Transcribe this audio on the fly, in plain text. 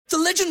The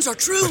legends are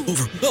true.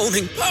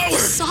 Overwhelming power!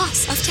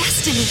 Sauce of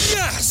destiny.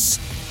 Yes!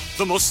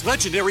 The most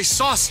legendary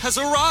sauce has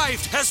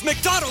arrived as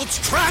McDonald's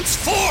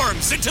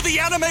transforms into the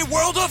anime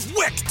world of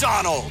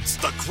WickDonald's.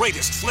 The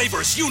greatest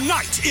flavors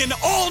unite in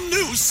all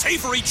new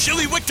savory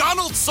chili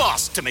McDonald's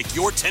sauce to make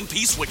your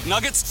 10-piece Wick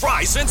Nuggets,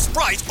 fries, and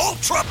Sprite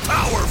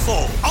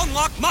ultra-powerful.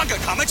 Unlock manga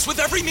comics with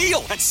every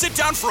meal and sit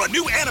down for a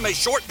new anime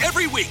short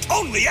every week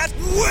only at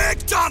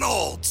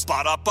WickDonald's.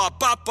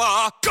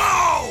 Ba-da-ba-ba-ba,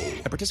 go!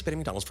 At participating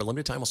McDonald's for a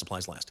limited time while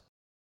supplies last.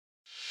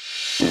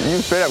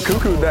 You straight up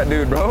cuckooed that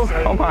dude, bro.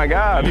 Oh my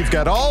God. You've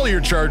got all your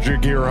Charger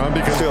gear on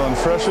because Feeling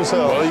fresh as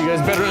hell. Well, you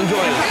guys better enjoy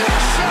it.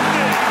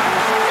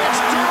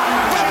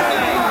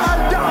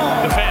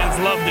 The fans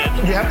loved it.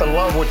 You have to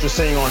love what you're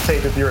seeing on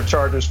tape if you're a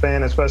Chargers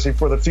fan, especially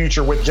for the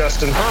future with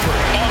Justin Herbert.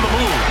 On the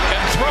move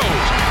and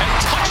throws and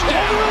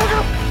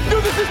touchdown. Do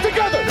this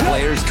together.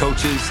 Players,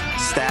 coaches,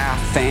 staff,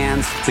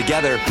 fans,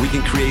 together we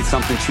can create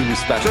something truly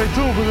special. Stay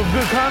tuned for some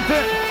good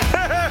content.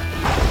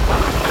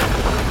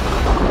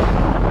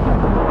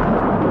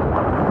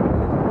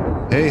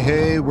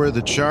 Hey, we're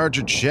the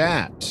Charger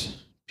Chat.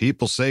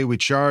 People say we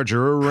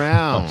Charger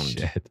around. Oh,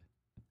 shit.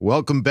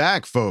 Welcome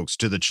back, folks,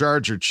 to the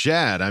Charger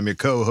Chat. I'm your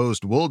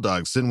co-host,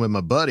 Wolldog, sitting with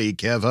my buddy,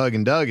 Kev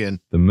Huggin Duggan.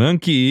 The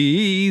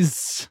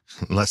monkeys.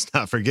 Let's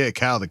not forget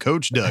Kyle, the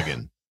coach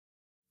Duggan.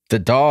 The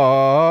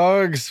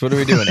dogs. What are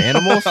we doing?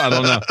 Animals? I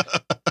don't know.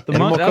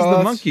 That's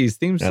the monkeys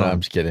theme song. No,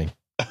 I'm just kidding.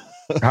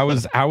 How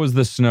was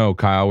the snow,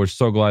 Kyle? We're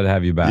so glad to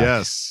have you back.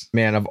 Yes.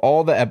 Man, of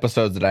all the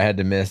episodes that I had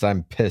to miss,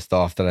 I'm pissed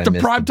off that I The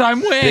missed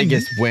primetime the win.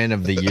 biggest win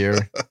of the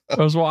year. That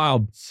was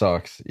wild.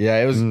 Sucks.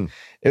 Yeah, it was.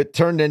 It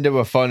turned into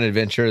a fun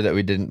adventure that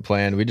we didn't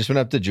plan. We just went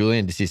up to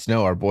Julian to see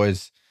snow. Our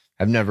boys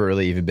have never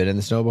really even been in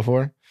the snow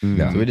before.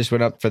 Yeah. So we just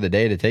went up for the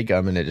day to take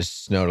them, and it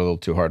just snowed a little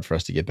too hard for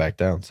us to get back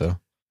down. So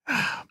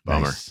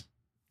Bummer. Nice.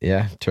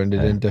 yeah, turned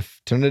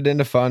it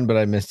into fun, but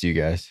I missed you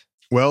guys.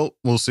 Well,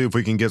 we'll see if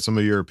we can get some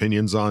of your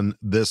opinions on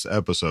this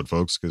episode,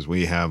 folks, because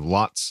we have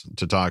lots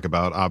to talk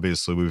about.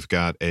 Obviously, we've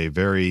got a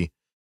very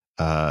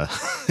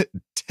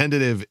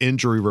tentative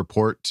injury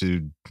report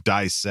to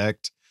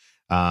dissect.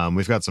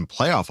 We've got some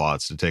playoff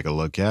odds to take a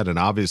look at, and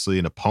obviously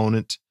an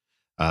opponent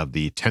of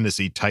the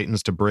Tennessee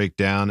Titans to break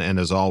down, and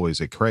as always,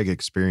 a Craig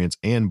experience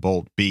and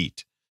Bolt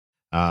beat.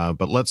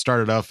 But let's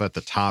start it off at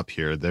the top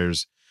here.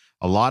 There's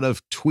a lot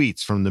of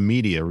tweets from the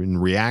media in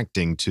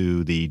reacting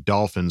to the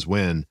Dolphins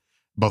win.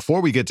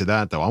 Before we get to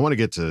that, though, I want to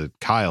get to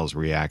Kyle's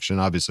reaction.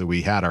 Obviously,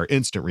 we had our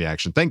instant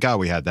reaction. Thank God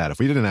we had that. If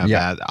we didn't have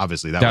that,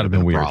 obviously that would have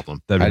been a weird.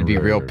 problem. I'd be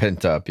real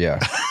pent up. Yeah.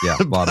 Yeah,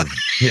 a lot of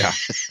yeah.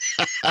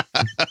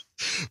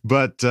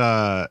 But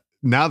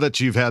now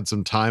that you've had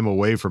some time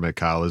away from it,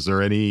 Kyle, is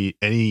there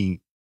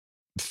any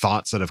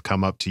thoughts that have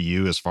come up to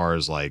you as far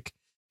as like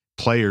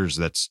players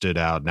that stood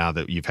out now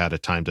that you've had a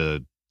time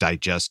to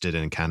digest it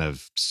and kind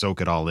of soak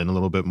it all in a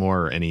little bit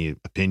more? Or any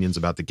opinions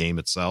about the game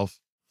itself?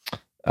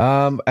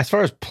 As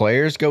far as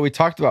players go, we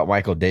talked about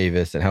Michael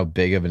Davis and how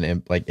big of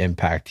an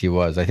impact he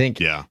was. I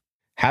think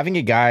having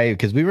a guy,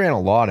 because we ran a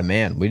lot of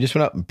man, we just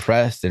went up and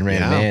pressed and ran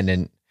man.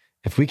 And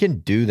if we can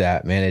do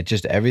that, man, it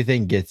just,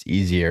 everything gets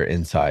easier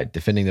inside,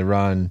 defending the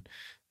run,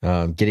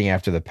 getting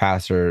after the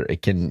passer.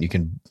 You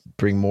can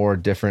bring more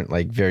different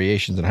like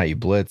variations on how you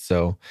blitz.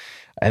 So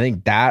I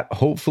think that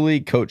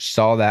hopefully coach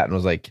saw that and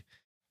was like,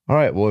 all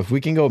right, well, if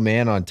we can go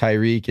man on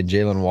Tyreek and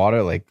Jalen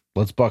Water, like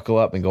let's buckle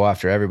up and go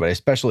after everybody,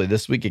 especially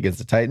this week against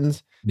the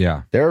Titans.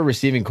 Yeah. Their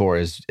receiving core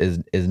is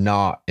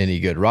not any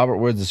good. Robert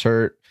Woods is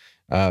hurt.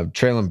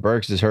 Traylon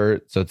Burks is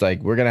hurt. So it's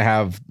like, we're going to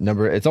have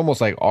it's almost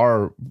like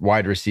our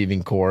wide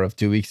receiving core of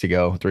 3 weeks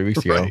ago.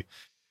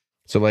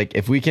 So like,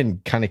 if we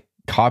can kind of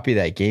copy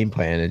that game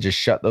plan and just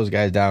shut those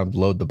guys down,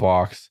 load the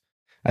box,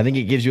 I think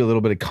it gives you a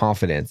little bit of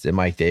confidence in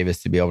Mike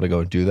Davis to be able to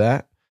go do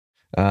that.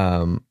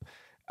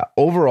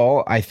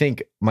 Overall, I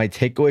think my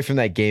takeaway from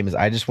that game is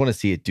I just want to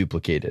see it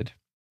duplicated.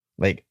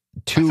 Like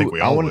I think we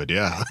all would,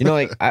 yeah.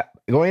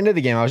 Going into the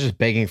game, I was just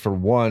begging for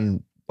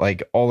one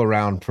like all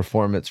around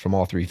performance from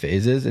all three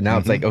phases, and now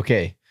it's like,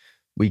 okay,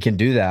 we can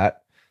do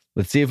that.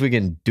 Let's see if we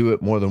can do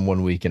it more than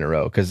 1 week in a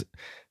row. Because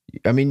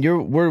I mean,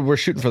 we're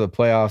shooting for the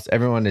playoffs.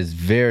 Everyone is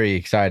very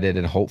excited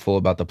and hopeful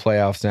about the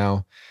playoffs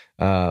now.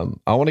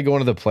 I want to go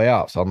into the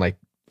playoffs on like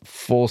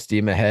full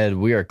steam ahead.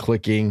 We are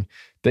clicking.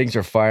 Things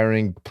are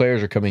firing.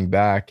 Players are coming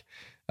back.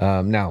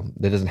 Now,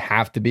 that doesn't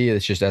have to be.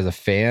 It's just as a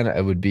fan,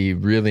 it would be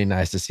really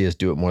nice to see us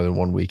do it more than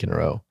 1 week in a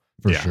row.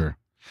 For sure.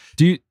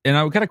 And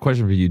I've got a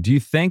question for you. Do you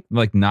think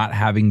like not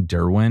having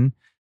Derwin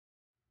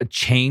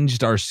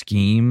changed our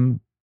scheme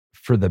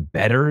for the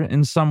better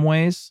in some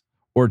ways,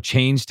 or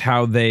changed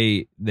how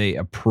they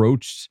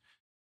approached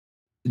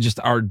just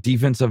our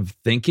defensive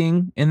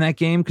thinking in that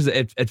game? Because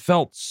it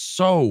felt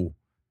so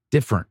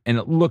different and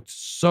it looked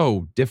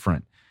so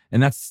different.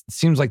 And that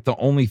seems like the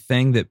only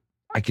thing that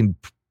I can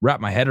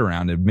wrap my head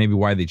around, and maybe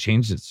why they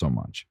changed it so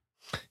much.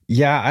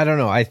 Yeah, I don't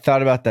know. I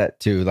thought about that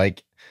too.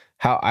 Like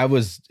how I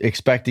was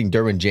expecting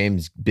Derwin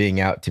James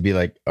being out to be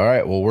like, all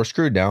right, well, we're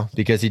screwed now,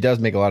 because he does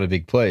make a lot of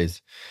big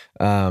plays.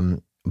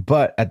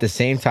 But at the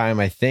same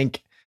time, I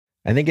think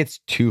I think it's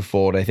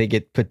twofold. I think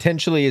it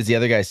potentially is the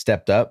other guy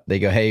stepped up. They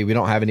go, hey, we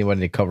don't have anyone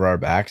to cover our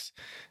backs.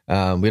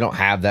 We don't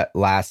have that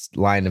last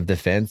line of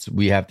defense.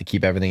 We have to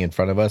keep everything in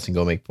front of us and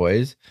go make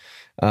plays.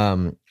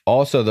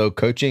 Also, though,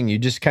 coaching, you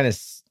just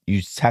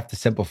have to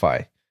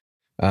simplify.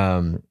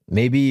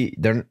 Maybe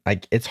they're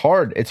like, it's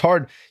hard.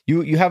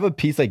 You have a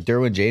piece like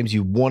Derwin James.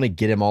 You want to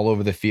get him all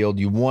over the field.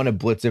 You want to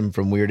blitz him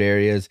from weird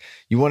areas.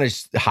 You want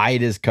to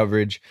hide his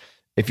coverage.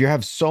 If you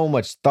have so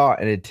much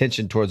thought and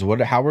attention towards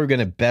how we're going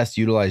to best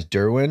utilize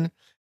Derwin,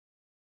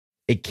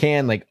 it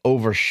can like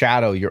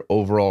overshadow your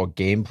overall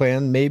game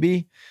plan,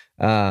 maybe.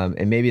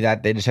 And maybe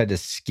that they just had to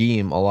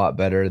scheme a lot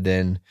better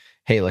than,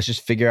 hey, let's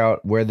just figure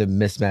out where the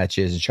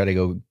mismatch is and try to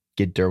go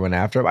get Derwin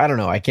after him. I don't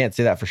know. I can't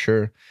say that for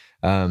sure.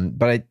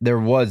 But there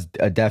was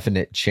a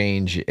definite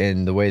change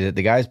in the way that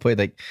the guys played.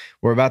 Like,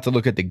 we're about to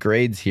look at the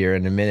grades here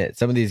in a minute.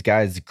 Some of these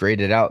guys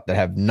graded out that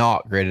have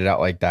not graded out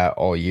like that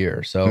all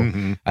year. So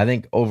I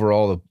think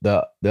overall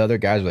the other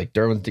guys were like,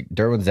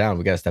 Derwin's down.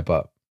 We got to step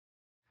up.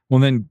 Well,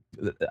 then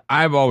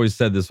I've always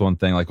said this one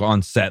thing, like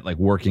on set, like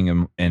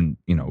working and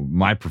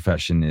my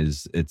profession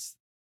is it's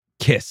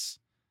KISS.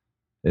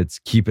 It's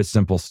keep it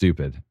simple,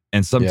 stupid.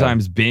 And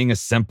sometimes being a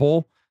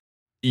simple,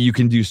 you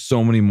can do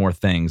so many more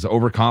things.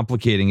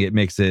 Overcomplicating it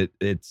makes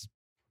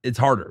it's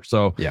harder.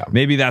 So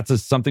maybe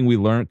that's something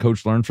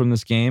coach learned from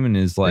this game and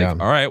is like,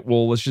 all right,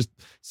 well, let's just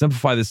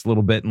simplify this a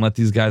little bit and let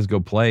these guys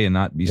go play and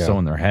not be so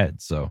in their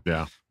head. So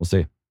we'll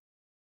see.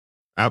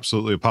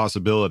 Absolutely a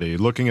possibility.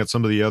 Looking at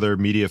some of the other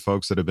media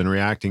folks that have been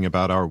reacting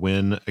about our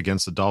win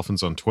against the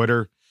Dolphins on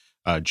Twitter,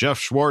 Jeff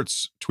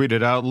Schwartz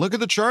tweeted out, look at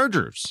the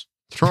Chargers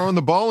throwing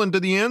the ball into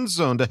the end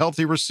zone to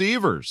healthy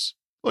receivers.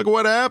 Look at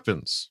what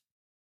happens.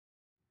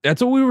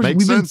 That's what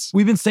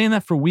we've been saying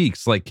that for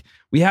weeks. Like,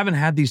 we haven't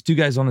had these two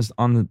guys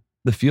on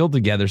the field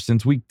together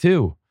since week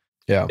 2.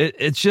 Yeah.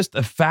 It's just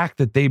a fact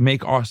that they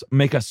make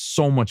us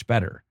so much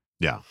better.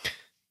 Yeah.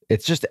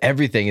 It's just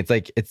everything.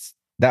 It's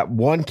that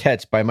one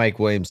catch by Mike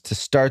Williams to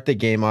start the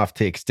game off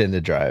to extend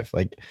the drive.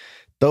 Like,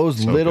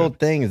 those little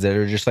things that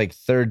are just like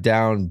third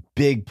down,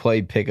 big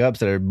play pickups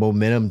that are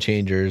momentum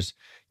changers,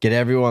 get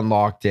everyone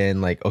locked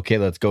in, like, okay,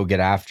 let's go get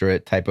after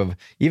it type of,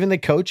 even the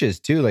coaches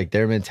too, like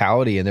their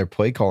mentality and their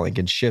play calling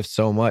can shift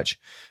so much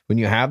when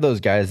you have those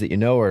guys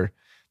that or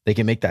they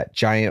can make that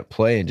giant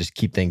play and just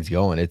keep things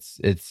going.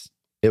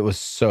 It was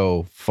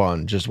so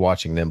fun just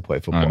watching them play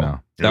football. I know.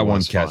 That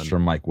one catch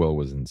from Mike Will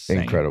was insane.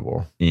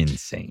 Incredible.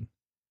 Insane.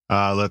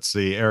 Let's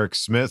see. Eric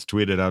Smith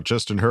tweeted out,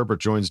 Justin Herbert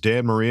joins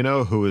Dan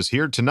Marino, who is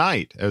here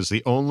tonight as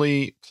the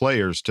only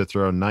players to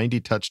throw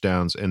 90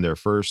 touchdowns in their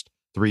first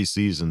 3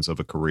 seasons of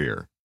a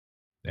career.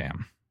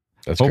 Damn.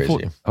 That's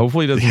crazy.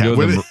 Hopefully he doesn't go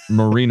the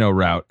Marino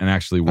route and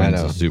actually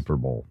wins the Super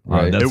Bowl.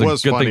 Right. It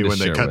was funny when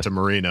they cut to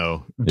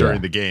Marino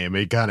during the game.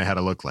 He kind of had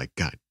to look like,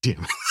 God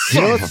damn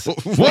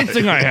it. One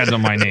thing I had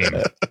on my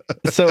name.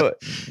 So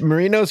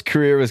Marino's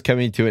career was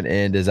coming to an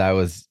end as I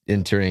was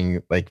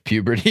entering like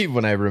puberty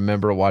when I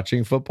remember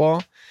watching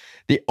football.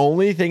 The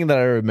only thing that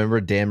I remember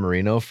Dan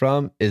Marino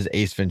from is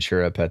Ace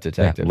Ventura, Pet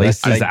Detective.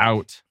 Laces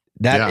out.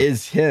 That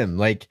is him.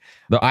 Like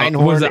the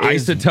Einhorn was it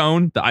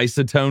Isotone? The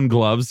Isotone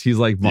gloves. He's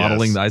like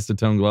modeling the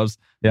Isotone gloves.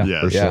 Yeah,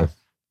 for sure.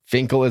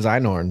 Finkel is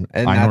Einhorn,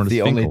 and that's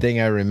the only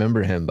thing I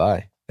remember him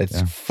by. It's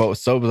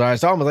so bizarre. I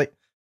saw him. I was like,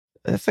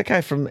 "That's the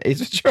guy from Ace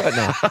Ventura."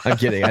 No, I'm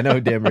kidding. I know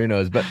who Dan Marino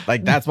is, but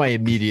like that's my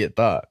immediate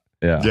thought.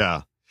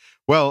 Yeah.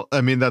 Well,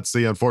 I mean, that's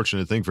the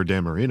unfortunate thing for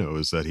Dan Marino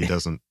is that he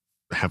doesn't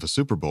have a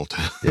Super Bowl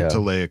to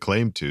lay a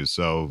claim to.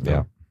 So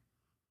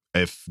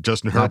if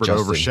Justin Herbert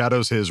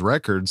overshadows his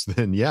records,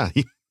 then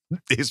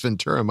Ace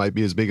Ventura might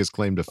be his biggest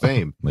claim to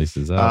fame.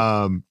 Laces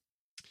out.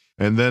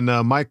 And then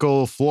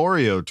Michael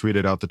Florio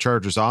tweeted out the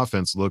Chargers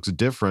offense looks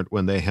different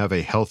when they have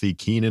a healthy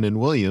Keenan and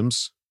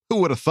Williams. Who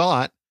would have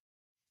thought?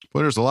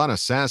 Well, there's a lot of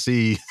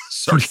sassy,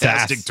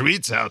 sarcastic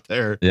tweets out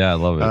there. Yeah, I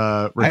love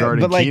it.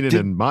 Regarding Keenan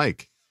and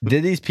Mike.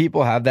 Did these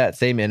people have that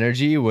same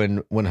energy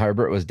when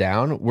Herbert was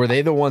down? Were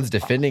they the ones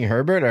defending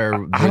Herbert,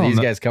 or were these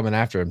guys coming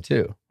after him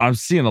too? I'm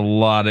seeing a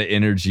lot of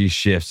energy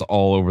shifts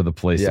all over the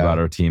place about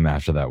our team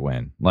after that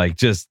win. Like,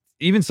 just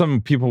even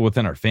some people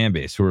within our fan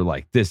base who are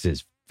like, this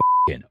is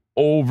fucking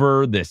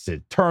over. This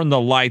is turn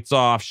the lights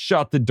off,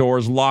 shut the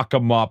doors, lock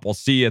them up. We'll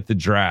see you at the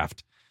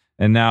draft.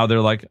 And now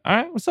they're like, all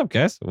right, what's up,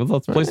 guys? Well,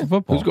 let's play some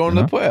football. Who's going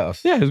to the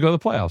playoffs? Yeah, who's going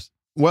to the playoffs?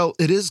 Well,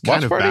 it is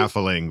kind of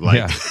baffling.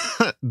 Like,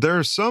 there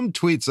are some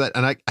tweets that,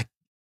 and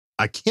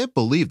I can't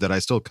believe that I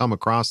still come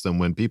across them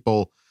when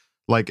people,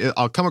 like,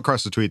 I'll come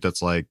across a tweet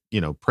that's like,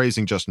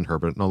 praising Justin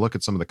Herbert, and I'll look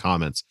at some of the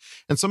comments,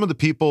 and some of the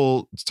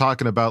people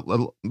talking about,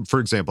 for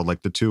example,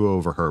 like the Tua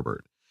over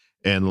Herbert,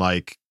 and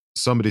like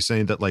somebody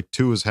saying that like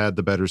Tua's had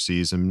the better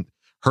season,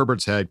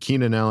 Herbert's had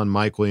Keenan Allen,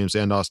 Mike Williams,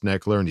 and Austin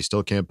Eckler, and he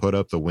still can't put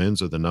up the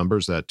wins or the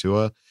numbers that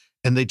Tua,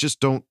 and they just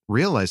don't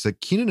realize that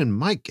Keenan and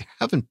Mike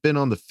haven't been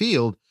on the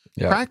field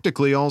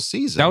practically all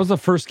season. That was the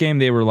first game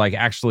they were like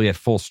actually at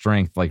full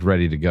strength, like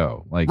ready to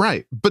go. Like,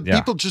 right. But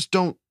people just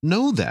don't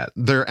know that.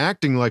 They're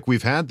acting like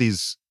we've had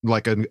these,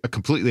 like a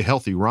completely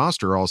healthy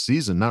roster all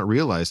season, not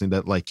realizing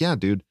that, like, yeah,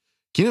 dude,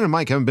 Keenan and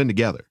Mike haven't been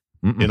together.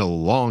 in a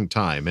long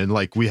time. And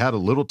like we had a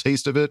little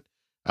taste of it.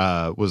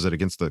 Was it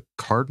against the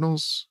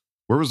Cardinals?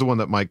 Where was the one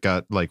that Mike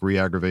got like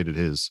re-aggravated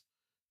his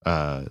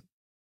injury?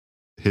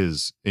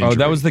 Oh,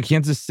 that was the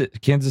Kansas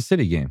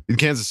City game. The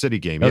Kansas City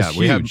game. That was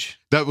huge.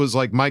 That was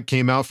like Mike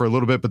came out for a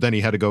little bit, but then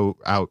he had to go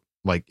out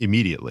like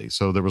immediately.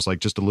 So there was like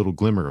just a little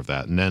glimmer of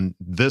that. And then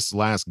this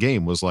last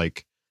game was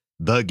like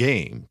the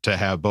game to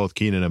have both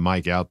Keenan and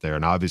Mike out there,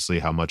 and obviously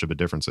how much of a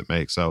difference it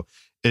makes. So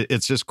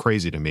it's just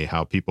crazy to me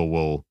how people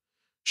will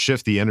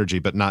shift the energy,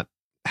 but not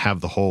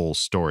have the whole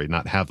story,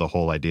 not have the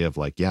whole idea of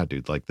like, yeah,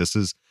 dude, like this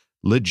is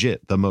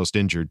legit the most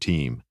injured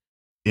team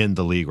in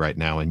the league right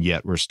now, and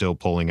yet we're still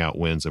pulling out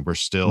wins, and we're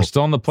still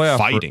in the playoff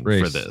fighting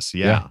race for this.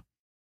 Yeah.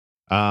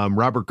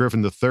 Robert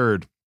Griffin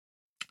III.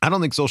 I don't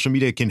think social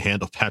media can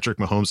handle Patrick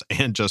Mahomes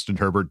and Justin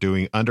Herbert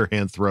doing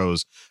underhand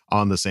throws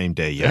on the same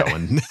day. Yeah,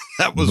 when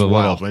that was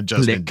wild when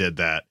Justin did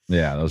that.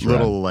 Yeah, that was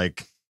little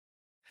like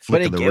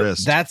flick of the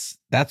wrist.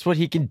 That's what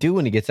he can do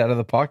when he gets out of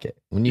the pocket.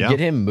 When you get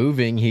him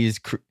moving,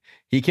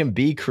 he can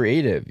be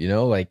creative. You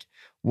know, like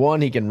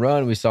he can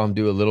run. We saw him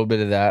do a little bit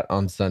of that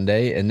on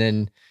Sunday, and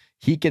then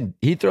he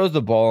throws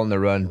the ball on the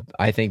run,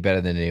 I think, better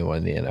than anyone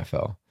in the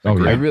NFL. Oh,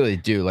 yeah. I really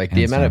do. Like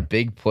the amount of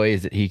big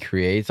plays that he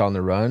creates on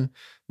the run.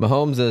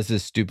 Mahomes does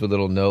his stupid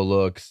little no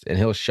looks, and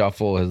he'll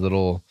shuffle his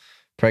little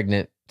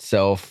pregnant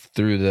self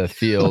through the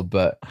field.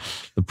 But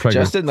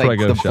Justin, like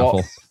the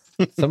ball,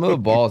 some of the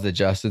balls that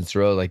Justin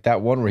throws, like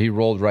that one where he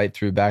rolled right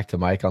through back to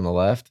Mike on the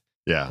left.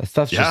 Yeah, that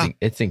stuff's just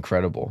it's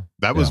incredible.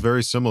 That was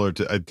very similar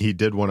to he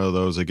did one of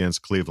those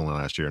against Cleveland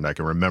last year, and I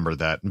can remember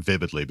that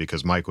vividly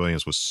because Mike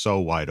Williams was so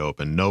wide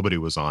open, nobody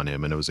was on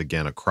him, and it was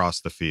again across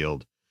the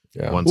field,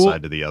 one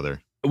side to the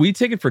other. We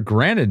take it for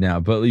granted now,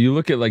 but you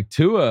look at like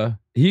Tua,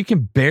 he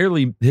can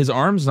barely, his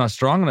arm's not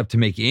strong enough to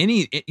make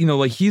any,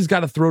 like he's got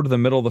to throw to the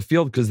middle of the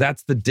field because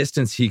that's the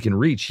distance he can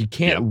reach. He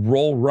can't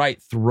roll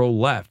right, throw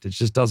left. It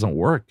just doesn't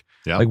work.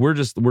 Yep. Like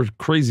we're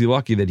crazy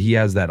lucky that he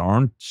has that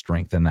arm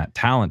strength and that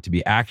talent to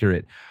be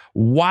accurate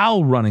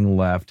while running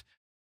left,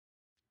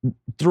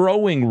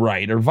 throwing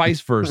right or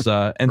vice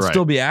versa, and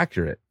still be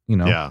accurate,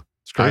 Yeah.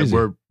 It's crazy.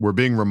 We're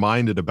being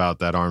reminded about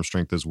that arm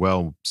strength as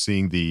well,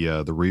 seeing the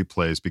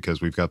replays because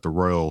we've got the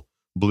royal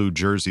blue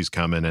jerseys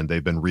coming and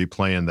they've been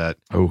replaying that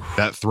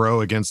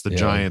throw against the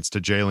Giants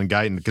to Jalen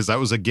Guyton because that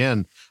was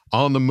again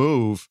on the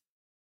move,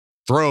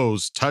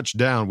 throws,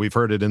 touchdown. We've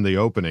heard it in the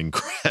opening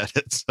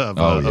credits of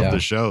the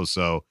show.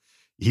 So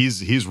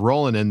he's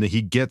rolling and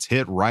he gets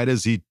hit right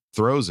as he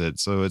throws it.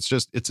 So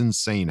it's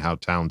insane how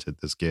talented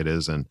this kid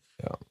is and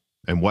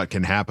what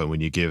can happen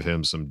when you give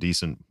him some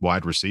decent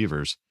wide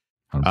receivers.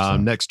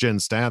 Next Gen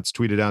Stats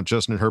tweeted out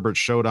Justin Herbert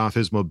showed off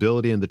his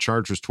mobility in the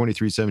Chargers'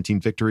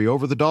 23-17 victory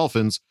over the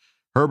Dolphins.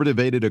 Herbert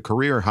evaded a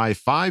career-high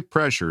 5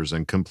 pressures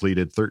and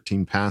completed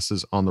 13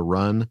 passes on the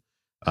run,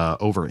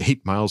 over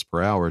 8 miles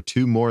per hour,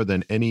 2 more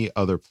than any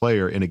other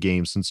player in a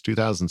game since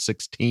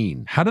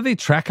 2016. How do they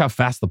track how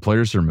fast the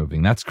players are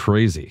moving? That's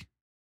crazy.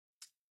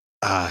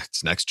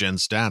 It's Next Gen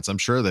Stats. I'm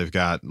sure they've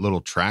got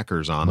little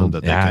trackers on them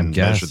that they can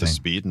measure the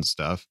speed and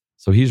stuff.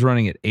 So he's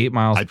running at 8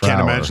 miles per hour. I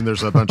can't imagine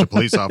there's a bunch of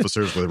police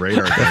officers with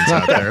radar guns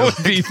out there. That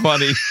would be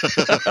funny.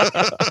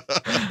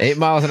 8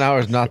 miles an hour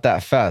is not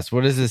that fast.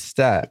 What is his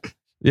stat?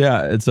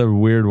 Yeah, it's a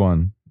weird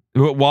one.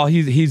 While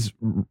he's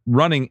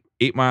running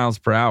 8 miles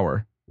per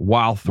hour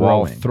while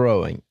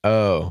throwing.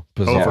 Oh,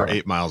 bizarre. Over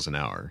 8 miles an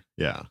hour.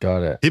 Yeah.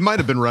 Got it. He might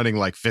have been running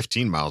like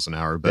 15 miles an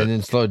hour, but and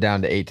then slowed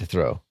down to 8 to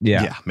throw.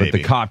 Yeah, maybe. But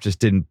the cop just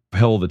didn't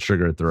pull the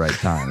trigger at the right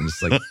time.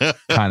 Just like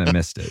kind of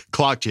missed it.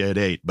 Clocked you at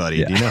 8, buddy.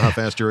 Yeah. Do you know how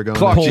fast you were going?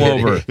 Pull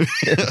over.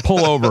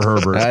 Pull over,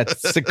 Herbert.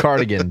 That's a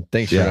cardigan.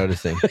 Thanks for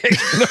noticing.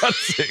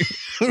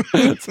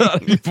 It's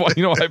not any point.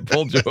 You know I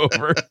pulled you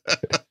over.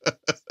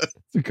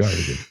 It's a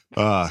cardigan.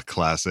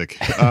 Classic.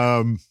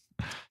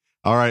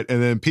 All right.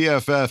 And then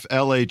PFF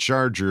LA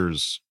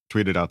Chargers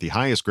tweeted out the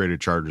highest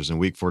graded Chargers in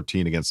week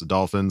 14 against the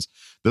Dolphins.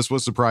 This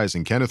was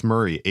surprising. Kenneth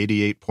Murray,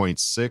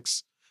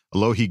 88.6.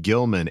 Alohi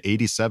Gilman,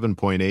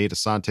 87.8.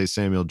 Asante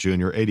Samuel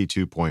Jr.,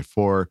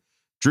 82.4.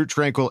 Drew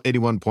Tranquil,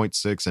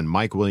 81.6. And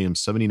Mike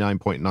Williams,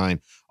 79.9.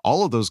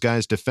 All of those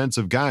guys,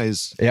 defensive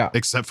guys,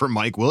 except for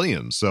Mike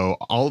Williams. So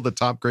all of the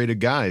top graded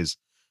guys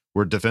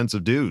were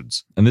defensive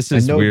dudes. And this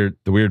is the weird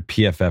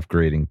PFF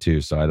grading too.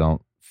 So I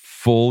don't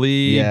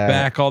fully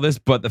back all this,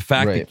 but the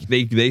fact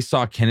that they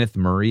saw Kenneth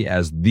Murray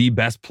as the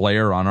best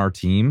player on our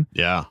team,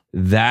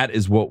 that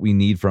is what we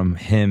need from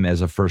him as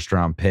a first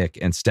round pick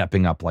and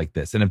stepping up like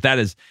this. And if that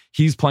is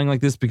he's playing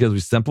like this because we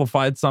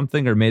simplified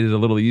something or made it a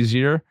little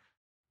easier,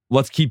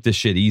 let's keep this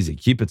shit easy.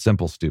 Keep it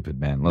simple, stupid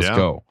man. Let's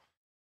go.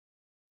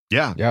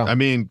 Yeah. I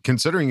mean,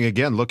 considering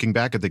again, looking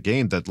back at the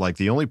game, that like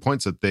the only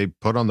points that they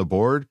put on the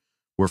board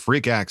were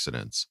freak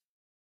accidents.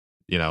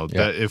 You know,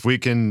 that if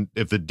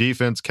the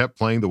defense kept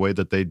playing the way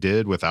that they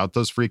did without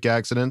those freak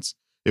accidents,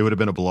 it would have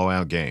been a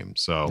blowout game.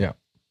 So,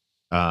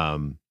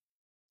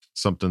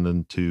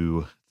 something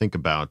to think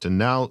about. And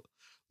now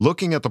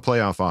looking at the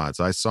playoff odds,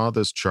 I saw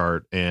this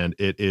chart and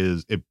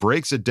it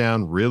breaks it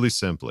down really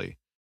simply.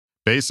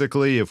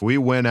 Basically, if we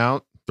win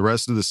out the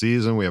rest of the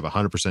season, we have a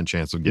 100%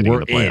 chance of getting in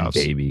the playoffs.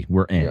 Baby.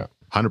 We're in. Yeah.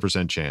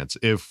 100% chance.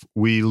 If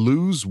we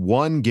lose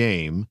one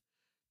game,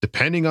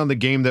 depending on the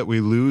game that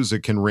we lose,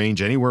 it can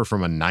range anywhere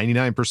from a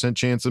 99%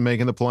 chance of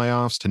making the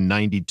playoffs to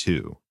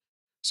 92.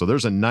 So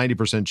there's a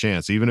 90%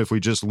 chance. Even if we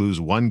just lose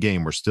one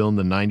game, we're still in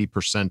the 90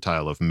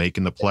 percentile of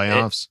making the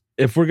playoffs.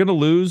 If we're going to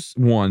lose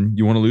one,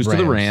 you want to lose to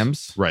the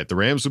Rams. Right. The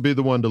Rams would be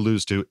the one to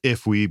lose to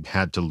if we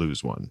had to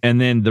lose one.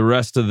 And then the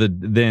rest of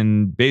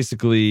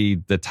basically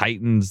the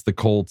Titans, the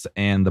Colts,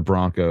 and the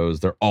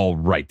Broncos, they're all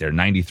right there,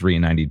 93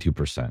 and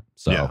 92%.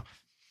 So, yeah.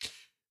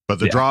 But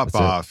the drop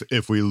off,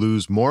 if we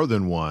lose more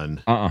than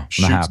one,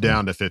 shoots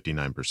down to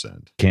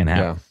 59%. Can't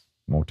happen. Yeah.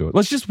 Won't do it.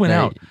 Let's just win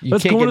out.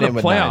 Let's go into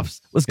the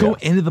playoffs. Let's go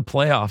into the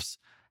playoffs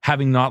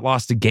having not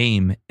lost a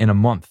game in a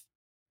month.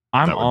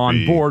 I'm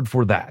on board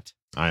for that.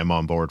 I am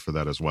on board for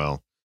that as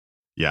well.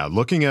 Yeah,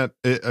 looking at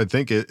it, I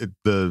think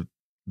there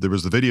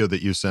was the video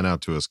that you sent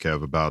out to us,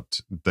 Kev, about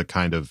the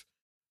kind of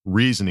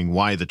reasoning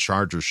why the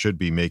Chargers should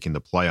be making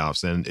the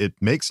playoffs, and it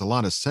makes a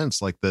lot of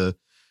sense. Like the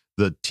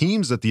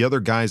teams that the other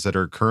guys that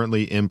are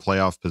currently in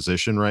playoff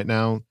position right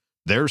now,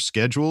 their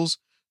schedules,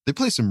 they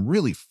play some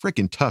really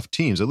freaking tough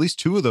teams. At least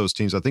two of those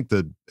teams, I think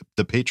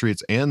the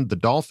Patriots and the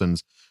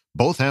Dolphins,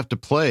 both have to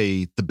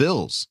play the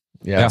Bills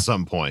at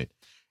some point.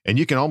 And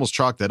you can almost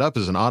chalk that up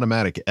as an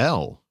automatic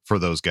L for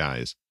those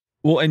guys.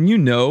 Well, and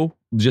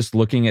just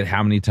looking at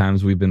how many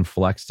times we've been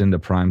flexed into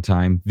prime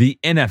time, the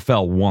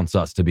NFL wants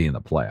us to be in the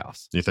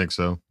playoffs. You think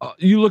so?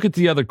 You look at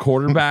the other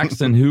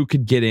quarterbacks and who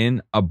could get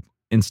in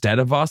instead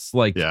of us.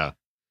 Like, that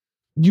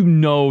the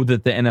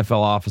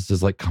NFL office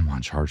is like, come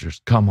on,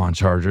 Chargers. Come on,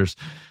 Chargers.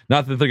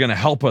 Not that they're going to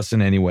help us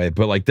in any way,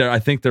 but like I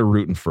think they're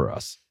rooting for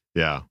us.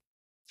 Yeah.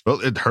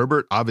 Well,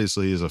 Herbert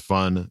obviously is a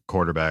fun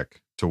quarterback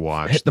to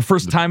watch. The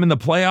first time in the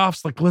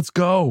playoffs, like, let's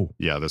go.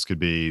 Yeah, this could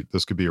be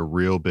a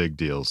real big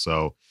deal.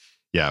 So,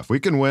 yeah, if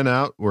we can win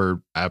out, we're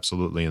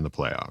absolutely in the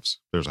playoffs.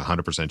 There's a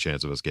 100%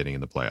 chance of us getting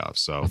in the playoffs.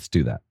 So let's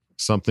do that.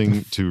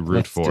 Something to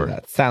root for.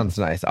 That sounds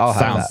nice. I'll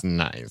have that. Sounds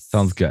nice.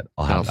 Sounds good.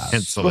 I'll have that.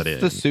 Pencil it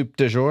in. What's the soup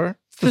du jour?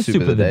 The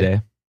soup of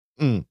the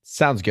day.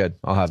 Sounds good.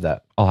 I'll have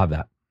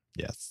that.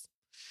 Yes.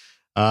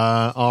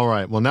 All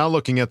right. Well, now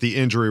looking at the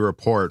injury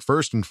report,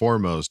 first and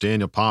foremost,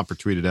 Daniel Popper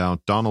tweeted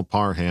out, Donald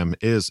Parham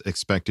is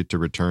expected to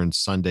return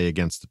Sunday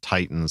against the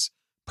Titans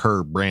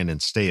per Brandon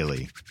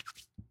Staley.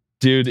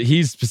 Dude,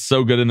 he's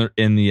so good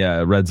in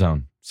the red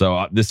zone.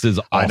 So this is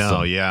awesome. I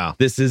know, yeah.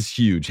 This is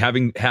huge.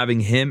 Having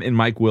him and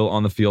Mike Will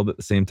on the field at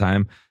the same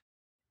time,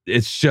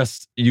 it's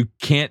just,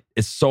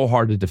 it's so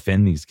hard to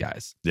defend these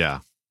guys. Yeah.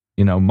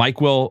 Mike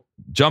Will,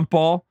 jump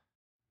ball,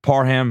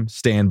 Parham,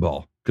 stand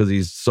ball. Because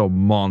he's so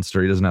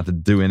monster, he doesn't have to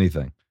do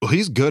anything. Well,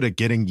 he's good at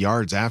getting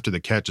yards after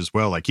the catch as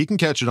well. Like, he can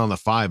catch it on the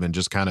 5 and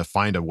just kind of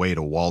find a way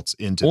to waltz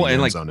into the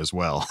end zone as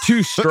well.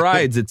 2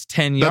 strides, it's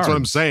 10 yards. That's what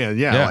I'm saying.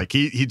 Yeah, like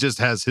he just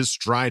has, his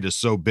stride is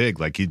so big.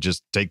 Like, he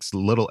just takes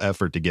little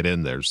effort to get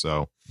in there.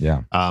 So,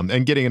 yeah.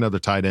 And getting another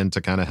tight end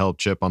to kind of help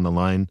chip on the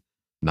line,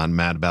 not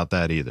mad about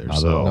that either.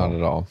 Not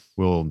at all.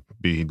 We'll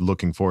be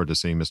looking forward to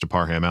seeing Mr.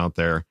 Parham out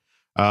there.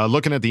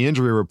 Looking at the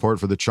injury report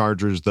for the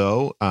Chargers,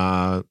 though,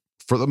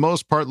 for the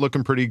most part,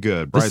 looking pretty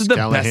good. Bryce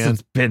Callahan, best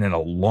it's been in a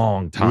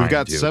long time. We've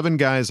got 7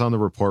 guys on the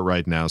report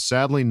right now.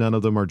 Sadly, none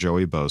of them are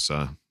Joey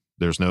Bosa.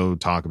 There's no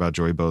talk about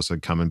Joey Bosa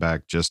coming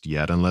back just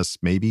yet, unless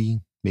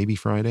maybe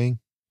Friday.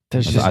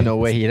 There's just no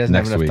way. He doesn't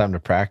have enough time to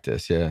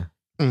practice. Yeah,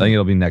 I think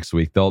it'll be next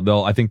week.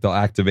 I think they'll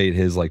activate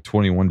his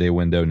 21-day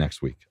window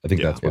next week. I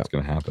think that's what's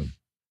going to happen.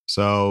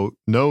 So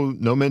no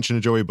mention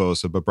of Joey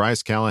Bosa, but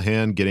Bryce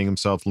Callahan getting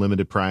himself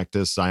limited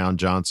practice. Zion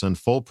Johnson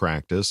full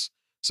practice.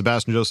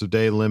 Sebastian Joseph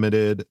Day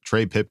limited,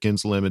 Trey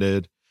Pipkins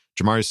limited,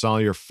 Jamari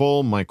Salyer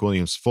full, Mike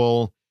Williams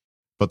full.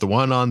 But the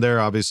one on there,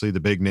 obviously the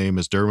big name,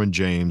 is Derwin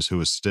James,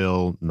 who is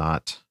still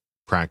not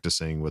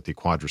practicing with the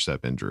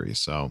quadricep injury.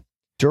 So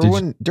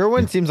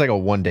Derwin seems like a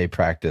one-day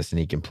practice and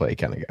he can play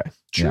kind of guy.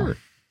 Sure.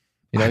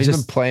 Yeah. He's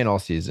been playing all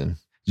season.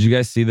 Did you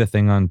guys see the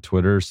thing on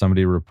Twitter?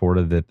 Somebody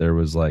reported that there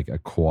was a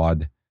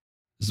quad.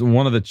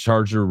 One of the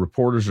Charger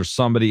reporters or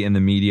somebody in the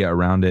media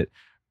around it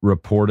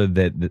reported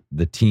that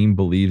the team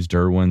believes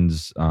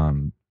Derwin's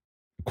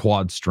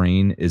quad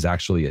strain is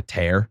actually a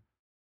tear,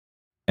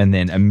 and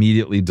then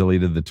immediately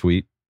deleted the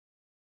tweet.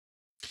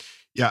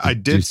 Yeah, I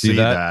did see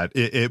that.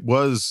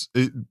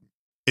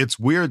 It's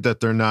weird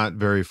that they're not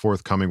very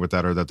forthcoming with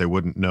that, or that they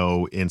wouldn't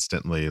know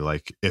instantly,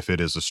 like if it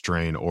is a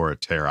strain or a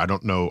tear. I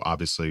don't know.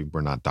 Obviously,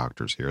 we're not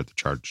doctors here at the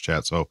Charge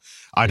Chat, so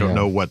I don't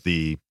know what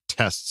the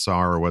tests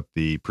are or what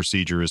the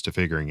procedure is to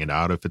figuring it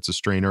out if it's a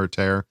strain or a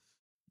tear.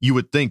 You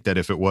would think that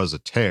if it was a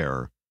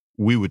tear,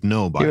 we would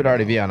know by now. He would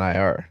already be on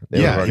IR.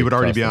 He would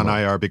already be on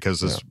IR because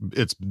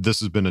this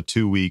has been a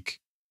 2-week,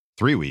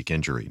 3-week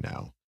injury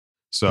now.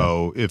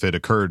 So if it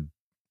occurred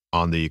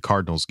on the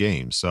Cardinals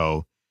game,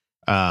 so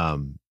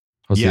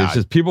it's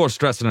just people are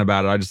stressing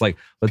about it. I just I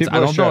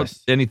don't know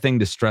anything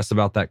to stress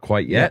about that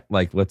quite yet.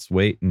 Yeah. Let's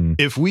wait. And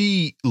if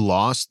we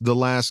lost the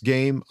last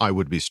game, I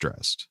would be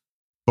stressed,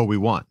 but we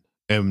won.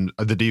 And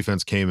the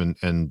defense came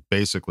and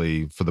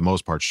basically, for the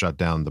most part, shut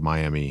down the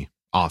Miami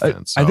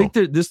offense. I think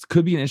that this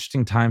could be an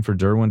interesting time for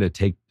Derwin to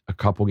take a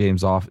couple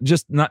games off.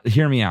 Just not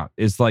hear me out.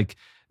 It's like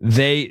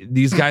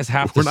these guys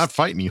have to. We're not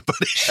fighting you,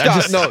 buddy.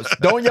 No,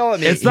 don't yell at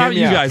me. It's not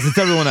you guys. It's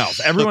everyone else.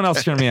 Everyone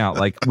else hear me out.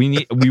 Like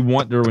we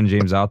want Derwin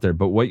James out there,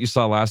 but what you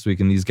saw last week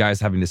and these guys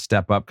having to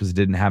step up because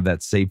they didn't have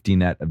that safety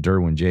net of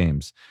Derwin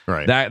James.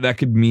 Right. That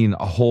could mean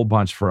a whole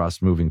bunch for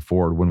us moving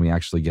forward when we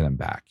actually get him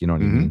back. You know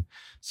what I mean?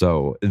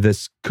 So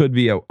this could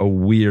be a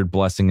weird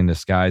blessing in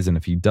disguise. And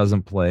if he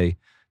doesn't play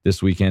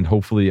this weekend,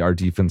 hopefully our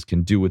defense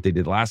can do what they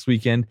did last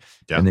weekend,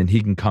 and then he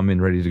can come in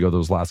ready to go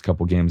those last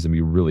couple games and be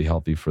really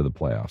healthy for the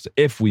playoffs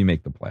if we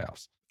make the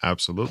playoffs.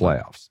 Absolutely.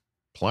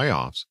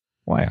 Playoffs.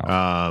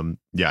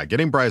 Yeah,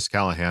 getting Bryce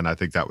Callahan, I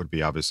think that would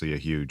be obviously a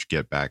huge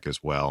get back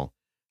as well.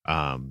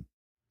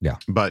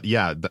 But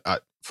yeah,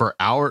 for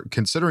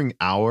considering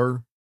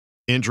our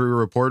injury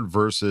report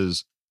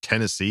versus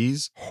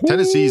Tennessee's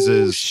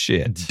is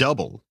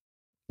double,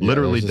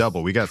 literally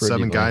double. We got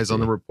 7 guys on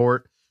the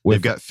report.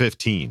 They've got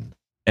 15.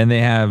 And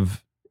they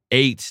have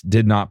 8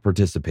 did not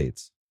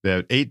participate. They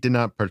have 8 did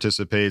not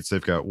participate.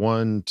 They've got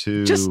 1,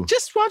 2, just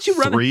why don't you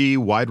run 3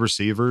 wide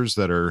receivers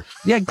that are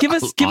give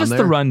us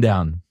the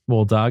rundown,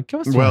 Bulldog. Give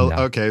us the rundown.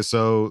 Okay,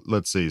 so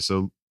let's see.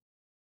 So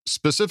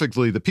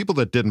specifically, the people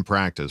that didn't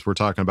practice, we're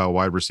talking about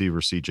wide receiver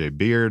CJ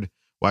Beard,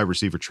 wide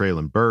receiver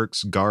Treylon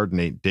Burks, guard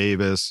Nate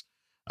Davis,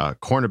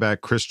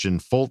 cornerback Christian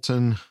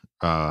Fulton.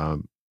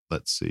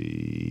 Let's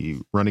see,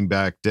 running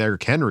back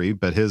Derrick Henry,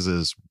 but his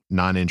is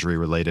non-injury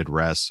related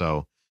rest.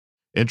 So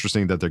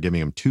interesting that they're giving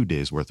him 2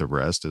 days worth of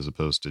rest as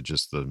opposed to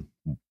just the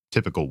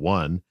typical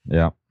 1.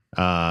 Yeah.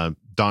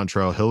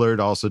 Dontrell Hillard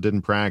also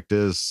didn't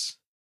practice.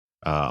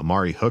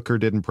 Amari Hooker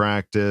didn't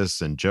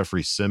practice, and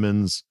Jeffrey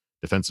Simmons,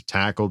 defensive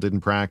tackle,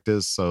 didn't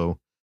practice. So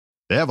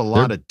they have a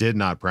lot of did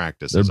not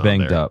practice. They're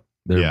banged up.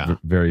 They're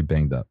very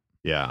banged up.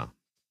 Yeah.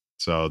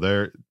 So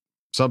they're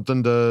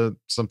something to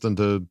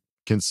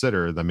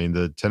consider. I mean,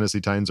 the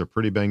Tennessee Titans are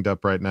pretty banged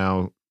up right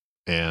now,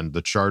 and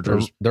the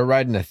Chargers, they're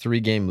riding a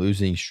 3-game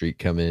losing streak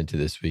coming into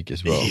this week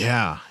as well.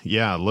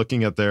 Yeah.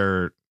 Looking at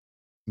their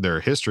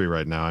history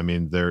right now, I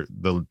mean,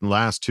 the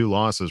last 2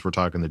 losses, we're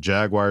talking the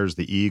Jaguars,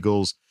 the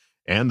Eagles,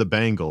 and the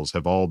Bengals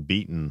have all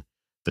beaten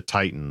the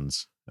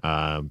Titans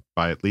by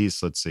at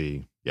least, let's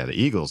see, the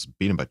Eagles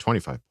beat them by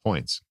 25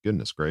 points.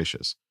 Goodness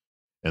gracious.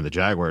 And the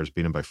Jaguars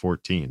beat them by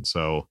 14.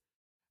 So,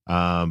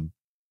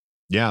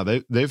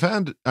 they've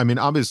had, I mean,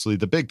 obviously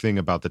the big thing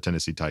about the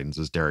Tennessee Titans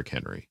is Derrick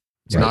Henry.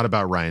 It's not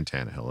about Ryan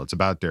Tannehill. It's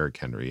about Derrick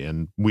Henry.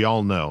 And we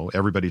all know,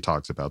 everybody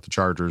talks about the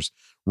Chargers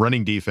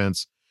running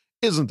defense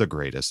isn't the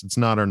greatest. It's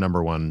not our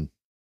number one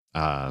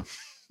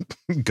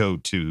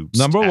go-to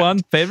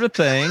one favorite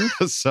thing.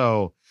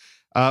 So,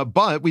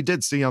 but we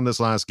did see on this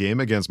last game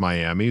against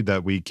Miami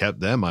that we kept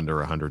them under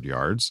 100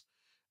 yards.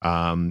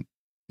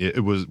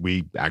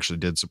 We actually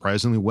did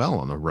surprisingly well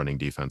on the running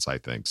defense, I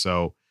think.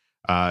 So,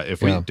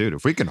 if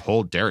we can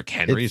hold Derrick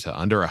Henry to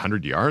under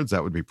 100 yards,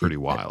 that would be pretty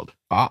wild.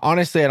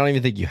 Honestly, I don't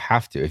even think you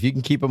have to. If you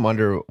can keep them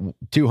under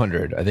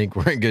 200, I think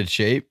we're in good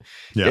shape.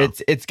 Yeah.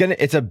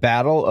 It's a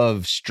battle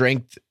of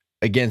strength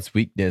against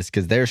weakness,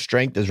 because their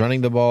strength is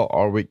running the ball,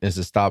 our weakness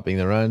is stopping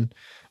the run.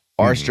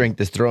 Our strength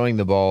is throwing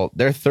the ball.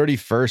 They're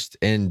 31st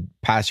in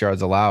pass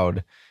yards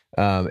allowed.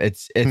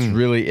 It's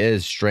really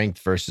is strength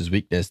versus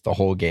weakness the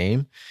whole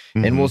game.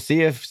 And we'll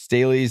see if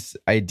Staley's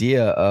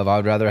idea of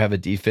I'd rather have a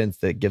defense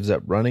that gives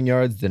up running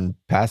yards than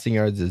passing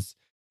yards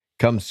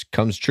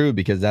comes true,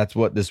 because that's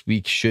what this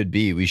week should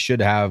be. We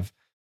should have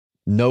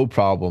no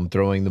problem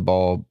throwing the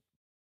ball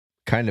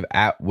kind of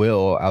at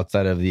will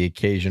outside of the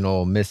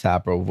occasional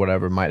mishap or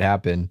whatever might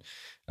happen.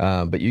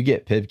 But you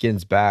get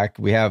Pipkins back.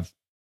 We have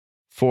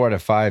 4 out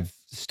of 5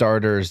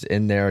 starters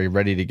in there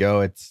ready to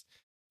go.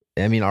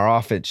 Our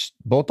offense,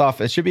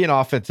 it should be an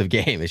offensive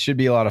game. It should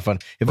be a lot of fun.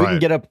 If we can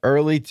get up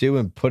early too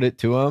and put it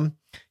to them,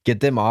 get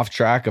them off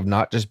track of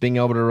not just being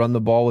able to run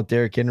the ball with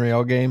Derrick Henry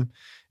all game,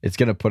 it's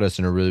going to put us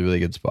in a really, really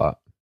good spot.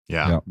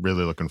 Yeah.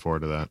 Really looking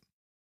forward to that.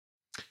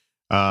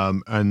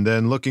 And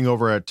then looking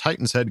over at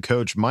Titans head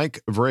coach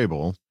Mike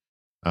Vrabel,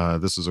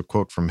 this is a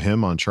quote from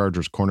him on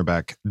Chargers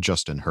cornerback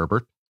Justin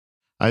Herbert.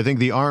 I think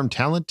the arm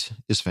talent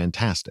is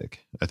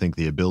fantastic. I think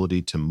the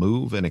ability to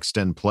move and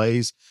extend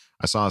plays.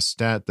 I saw a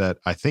stat that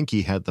I think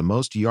he had the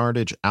most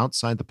yardage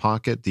outside the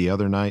pocket the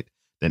other night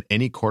than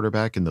any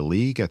quarterback in the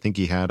league. I think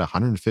he had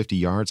 150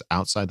 yards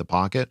outside the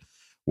pocket.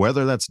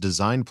 Whether that's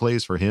design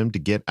plays for him to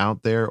get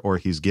out there or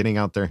he's getting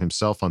out there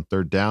himself on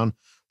third down,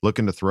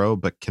 looking to throw,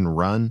 but can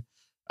run,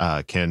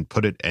 can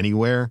put it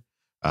anywhere,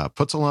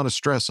 puts a lot of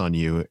stress on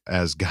you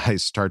as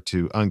guys start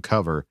to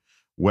uncover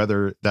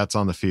whether that's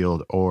on the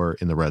field or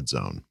in the red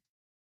zone.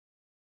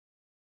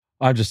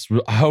 I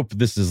hope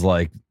this is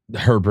like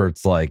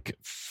Herbert's like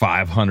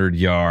 500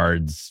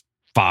 yards,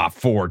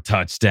 4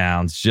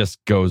 touchdowns,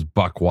 just goes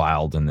buck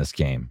wild in this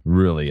game.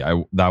 Really,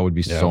 that would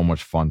be so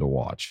much fun to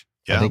watch.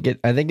 Yeah.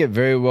 I think it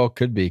very well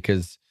could be,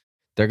 because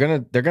they're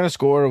gonna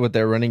score with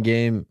their running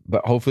game,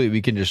 but hopefully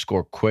we can just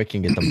score quick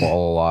and get the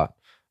ball a lot.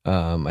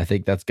 I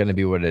think that's gonna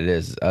be what it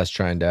is, us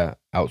trying to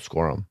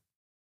outscore them.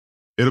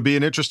 It'll be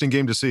an interesting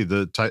game to see.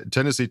 The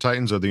Tennessee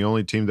Titans are the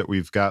only team that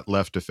we've got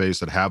left to face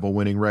that have a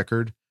winning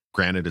record.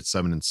 Granted, it's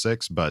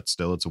 7-6, but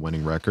still it's a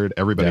winning record.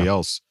 Everybody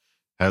else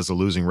has a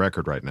losing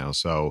record right now.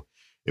 So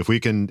if we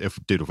can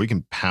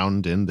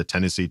pound in the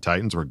Tennessee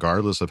Titans,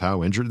 regardless of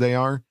how injured they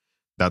are,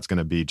 that's going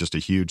to be just a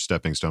huge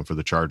stepping stone for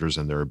the Chargers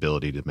and their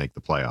ability to make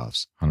the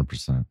playoffs.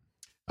 100%.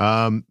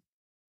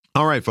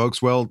 All right,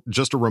 folks. Well,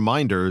 just a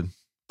reminder,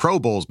 Pro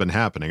Bowl's been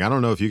happening. I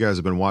don't know if you guys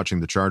have been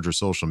watching the Chargers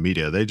social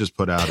media. They just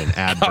put out an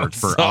advert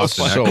for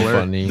Austin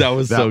Eckler. That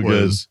was so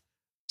good.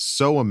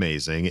 So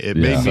amazing. It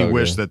made me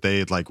wish that they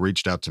had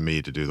reached out to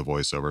me to do the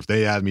voiceover. If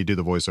they had me do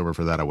the voiceover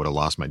for that, I would have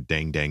lost my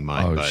dang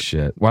mind. Oh,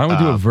 shit. Why don't we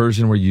do a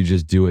version where you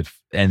just do it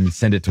and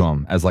send it to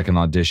them as an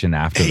audition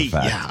after the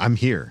fact? Yeah, I'm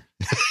here.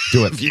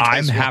 Do it.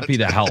 I'm happy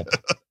to help.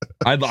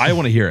 I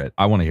want to hear it.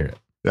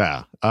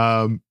 Yeah.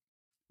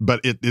 But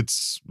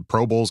it's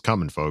Pro Bowl's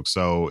coming, folks.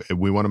 So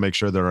we want to make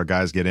sure that our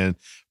guys get in.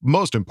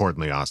 Most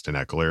importantly, Austin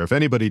Eckler. If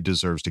anybody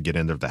deserves to get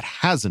in there that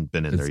hasn't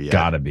been in there yet, it's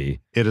gotta be.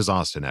 It is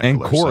Austin Eckler. And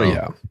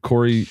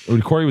Corey.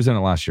 Corey was in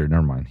it last year.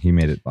 Never mind. He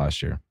made it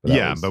last year.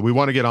 But we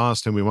want to get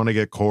Austin. We want to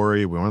get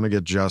Corey. We want to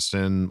get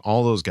Justin.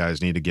 All those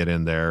guys need to get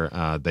in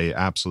there. They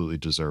absolutely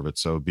deserve it.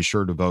 So be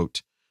sure to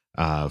vote.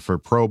 For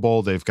Pro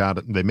Bowl, they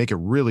make it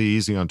really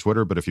easy on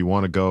Twitter, but if you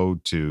want to go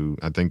to,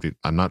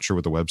 I'm not sure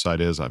what the website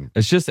is.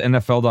 It's just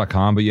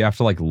NFL.com, but you have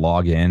to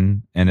log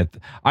in. And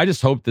I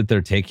just hope that they're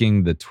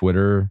taking the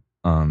Twitter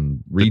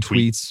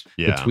retweets,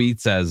 the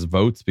tweets as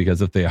votes,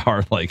 because if they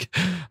are, I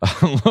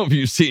don't know if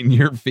you've seen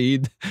your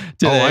feed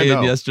today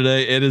and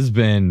yesterday, it has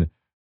been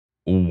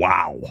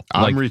wow.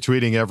 I'm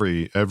retweeting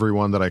every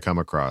one that I come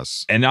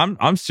across. And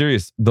I'm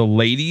serious. The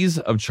ladies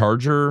of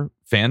Charger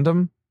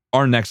fandom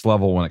are next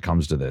level when it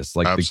comes to this.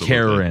 Absolutely. The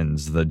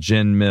Karens, the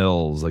Jen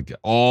Mills,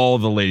 all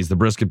the ladies, the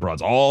Brisket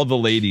Broads, all the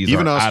ladies.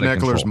 Even Austin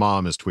Eckler's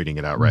mom is tweeting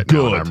it out right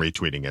now, and I'm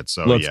retweeting it.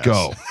 So let's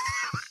go.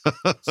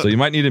 So you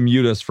might need to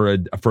mute us for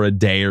a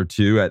day or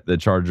two at the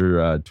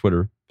Charger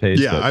Twitter page.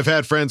 Yeah, I've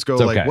had friends go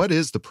what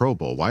is the Pro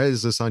Bowl? Why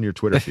is this on your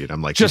Twitter feed?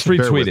 I'm like, just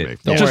retweet it.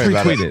 Just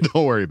retweet it.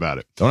 Don't worry about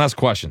it. Don't ask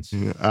questions.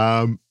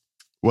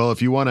 Well,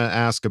 if you want to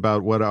ask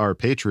about what our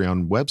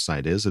Patreon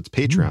website is, it's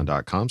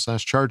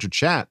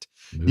patreon.com/ChargerChat.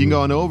 You can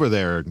go on over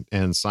there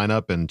and sign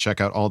up and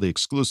check out all the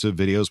exclusive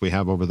videos we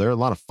have over there. A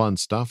lot of fun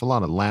stuff, a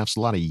lot of laughs,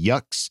 a lot of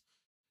yucks.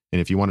 And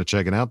if you want to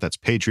check it out, that's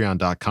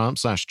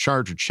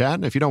patreon.com/ChargerChat.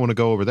 And if you don't want to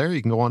go over there, you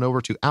can go on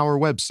over to our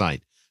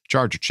website,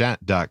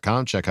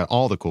 chargerchat.com. Check out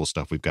all the cool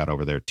stuff we've got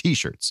over there.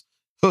 T-shirts,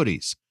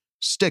 hoodies,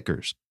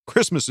 stickers.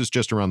 Christmas is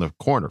just around the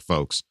corner,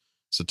 folks.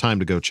 So time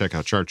to go check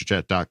out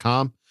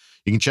chargerchat.com.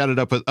 You can chat it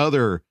up with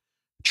other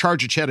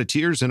Charger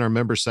Chatteteers in our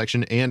members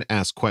section and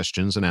ask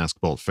questions and ask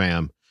Bolt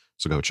Fam.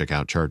 So go check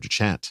out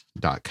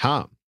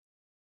chargerchat.com.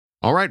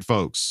 All right,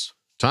 folks.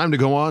 Time to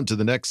go on to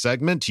the next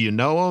segment. You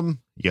know them.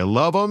 You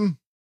love them.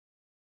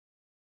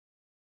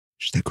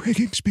 It's the Craig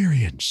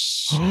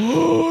Experience.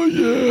 Oh,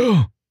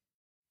 yeah.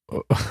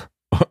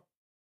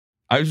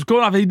 I was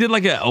going off. He did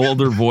an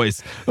older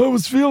voice. I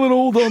was feeling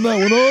old on that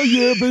one. Oh,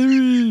 yeah,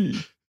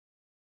 baby.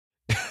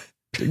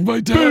 Take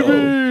my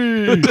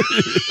time.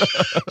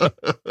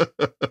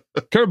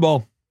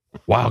 Curveball.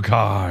 Wild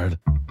card.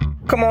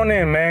 Come on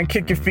in, man.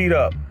 Kick your feet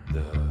up.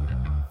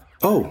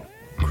 Oh.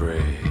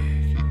 Craig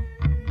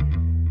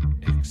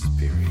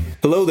Experience.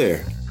 Hello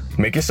there.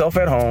 Make yourself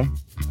at home.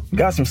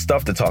 Got some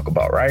stuff to talk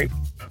about, right?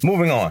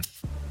 Moving on.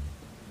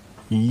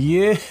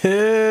 Yo.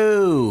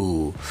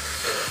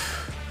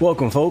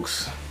 Welcome,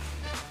 folks.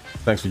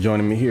 Thanks for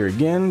joining me here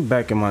again,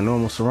 back in my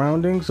normal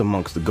surroundings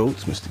amongst the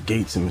GOATs, Mr.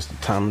 Gates and Mr.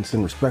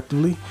 Tomlinson,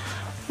 respectively.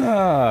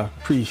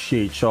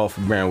 Appreciate y'all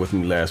for bearing with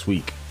me last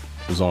week.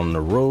 Was on the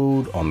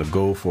road, on the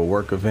go for a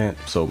work event,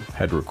 so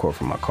had to record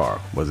from my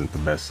car. Wasn't the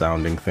best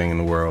sounding thing in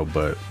the world,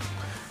 but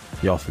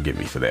y'all forgive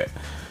me for that.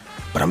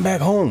 But I'm back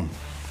home,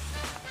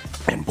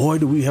 and boy,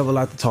 do we have a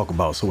lot to talk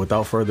about. So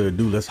without further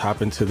ado, let's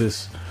hop into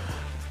this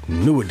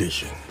new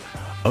edition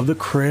of the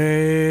Craig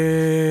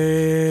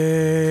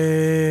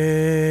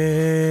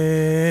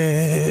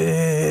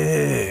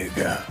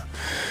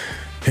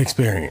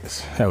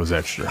Experience. That was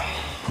extra.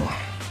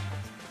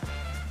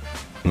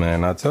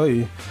 Man, I tell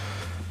you,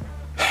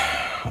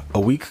 a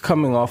week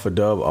coming off a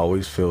dub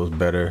always feels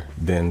better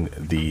than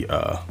the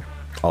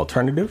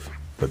alternative,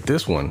 but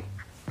this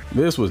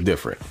was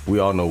different. We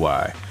all know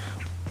why.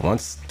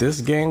 Once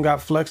this game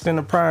got flexed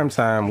into prime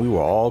time, we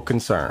were all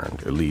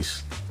concerned, at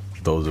least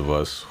those of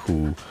us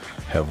who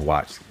have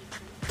watched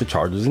the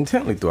Chargers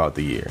intently throughout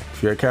the year.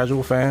 If you're a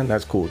casual fan,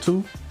 that's cool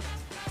too,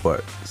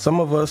 but some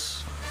of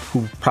us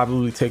who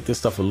probably take this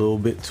stuff a little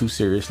bit too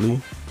seriously,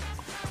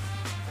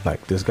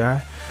 like this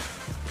guy,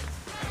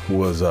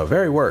 was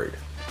very worried.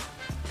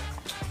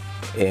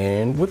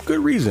 And with good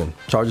reason.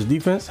 Chargers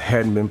defense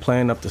hadn't been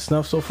playing up to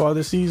snuff so far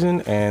this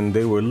season, and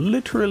they were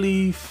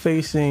literally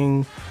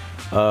facing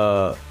two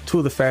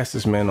of the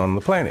fastest men on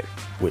the planet,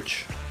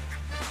 which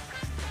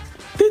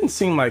didn't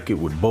seem like it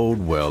would bode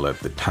well at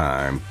the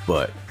time,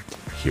 but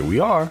here we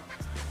are.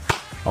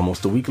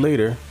 Almost a week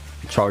later,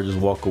 the Chargers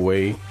walk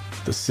away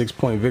the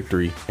 6-point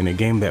victory in a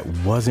game that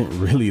wasn't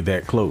really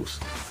that close.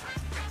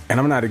 And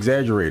I'm not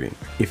exaggerating.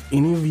 If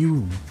any of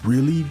you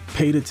really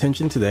paid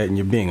attention to that and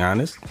you're being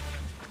honest,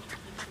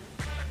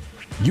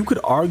 you could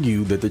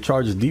argue that the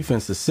Chargers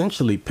defense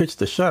essentially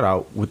pitched a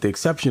shutout with the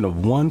exception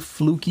of one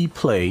fluky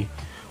play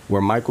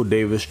where Michael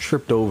Davis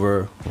tripped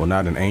over, well,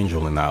 not an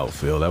angel in the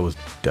outfield. That was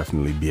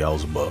definitely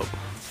Beelzebub.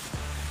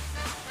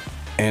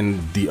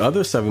 And the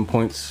other 7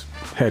 points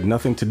had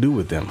nothing to do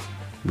with them,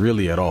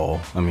 really at all.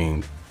 I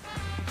mean,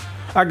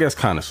 I guess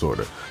kind of, sort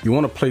of. You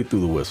want to play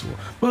through the whistle.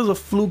 But it was a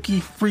fluky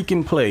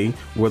freaking play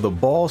where the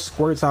ball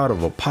squirts out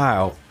of a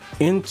pile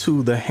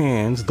into the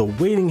hands, the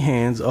waiting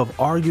hands of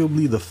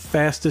arguably the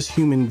fastest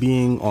human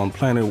being on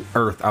planet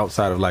Earth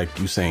outside of like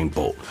Usain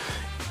Bolt.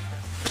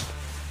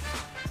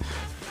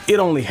 It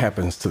only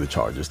happens to the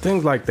Chargers.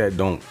 Things like that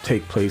don't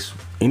take place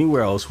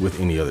anywhere else with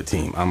any other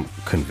team. I'm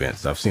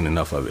convinced. I've seen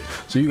enough of it.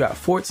 So you got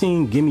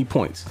 14 gimme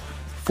points.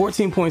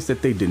 14 points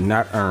that they did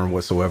not earn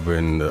whatsoever,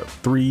 and the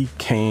 3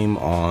 came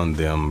on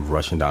them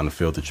rushing down the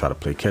field to try to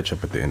play catch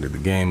up at the end of the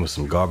game with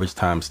some garbage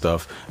time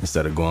stuff.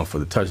 Instead of going for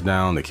the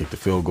touchdown, they kicked the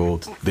field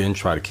goal, then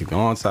try to kick the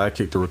onside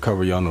kick to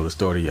recover. Y'all know the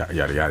story, yada,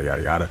 yada, yada,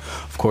 yada, yada.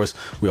 Of course,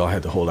 we all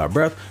had to hold our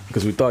breath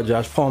because we thought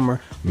Josh Palmer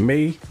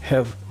may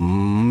have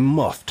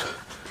muffed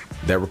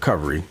that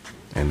recovery.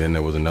 And then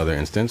there was another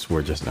instance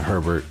where Justin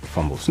Herbert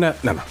fumbled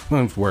snap. No,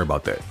 don't worry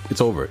about that.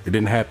 It's over. It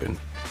didn't happen.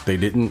 They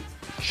didn't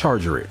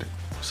Charger it.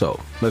 So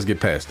let's get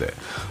past that.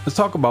 Let's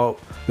talk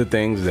about the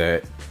things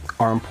that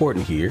are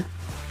important here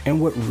and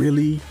what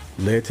really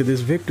led to this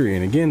victory.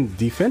 And again,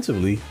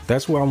 defensively,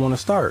 that's where I want to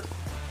start.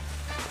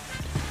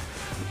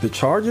 The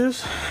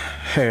Chargers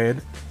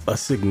had a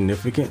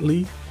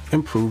significantly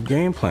improved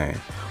game plan.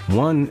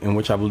 One in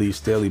which I believe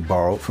Staley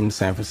borrowed from the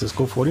San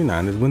Francisco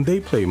 49ers when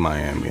they played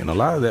Miami. And a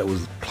lot of that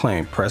was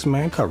playing press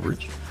man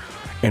coverage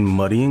and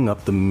muddying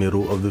up the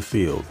middle of the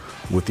field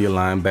with your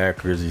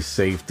linebackers, your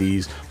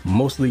safeties,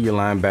 mostly your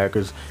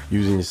linebackers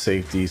using your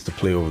safeties to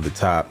play over the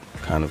top,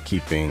 kind of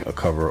keeping a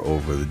cover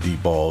over the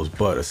deep balls.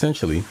 But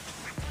essentially,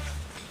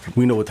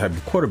 we know what type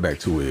of quarterback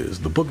Tua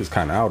is. The book is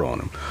kind of out on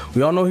him.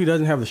 We all know he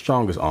doesn't have the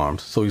strongest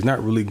arms, so he's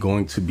not really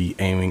going to be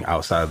aiming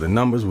outside of the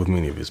numbers with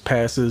many of his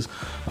passes.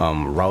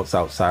 Routes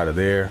outside of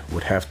there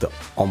would have to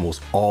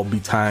almost all be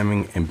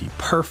timing and be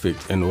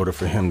perfect in order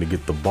for him to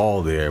get the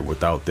ball there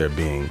without there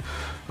being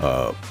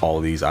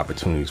all these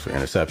opportunities for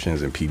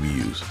interceptions and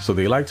PBUs. So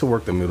they like to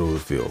work the middle of the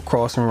field.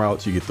 Crossing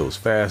routes, you get those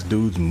fast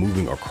dudes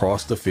moving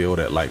across the field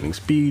at lightning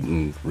speed,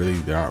 and really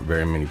there aren't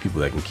very many people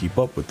that can keep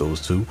up with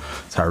those two.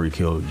 Tyreek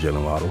Hill,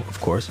 Jalen Waddle,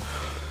 of course.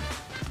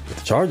 But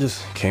the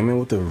Chargers came in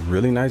with a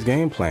really nice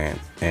game plan,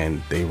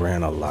 and they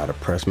ran a lot of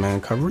press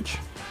man coverage,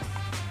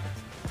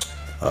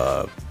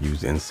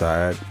 used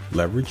inside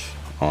leverage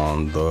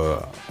on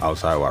the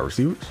outside wide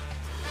receivers,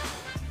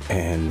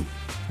 and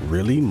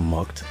really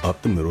mucked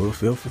up the middle of the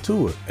field for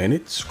Tua, and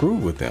it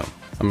screwed with them.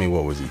 I mean,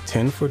 what was he,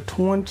 10 for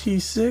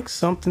 26?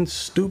 Something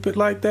stupid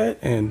like that.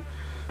 And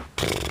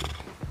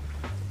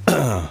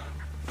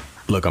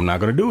look, I'm not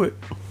going to do it.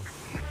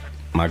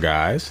 My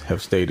guys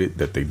have stated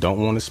that they don't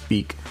want to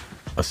speak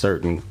a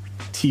certain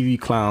TV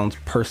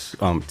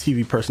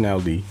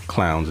personality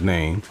clown's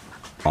name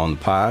on the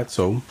pod,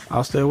 so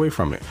I'll stay away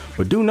from it.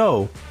 But do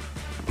know,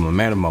 I'm a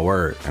man of my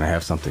word, and I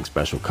have something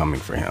special coming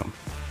for him.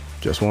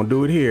 Just won't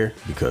do it here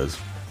because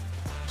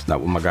it's not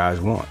what my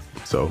guys want.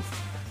 So,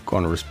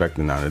 going to respect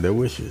and honor their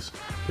wishes.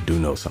 But do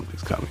know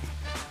something's coming.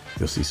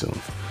 You'll see soon.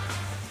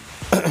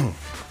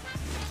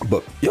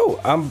 But, yo,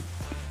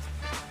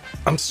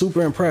 I'm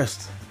super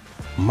impressed.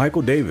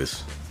 Michael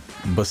Davis,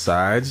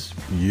 besides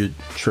you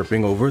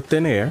tripping over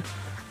thin air,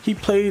 he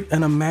played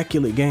an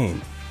immaculate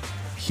game.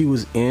 He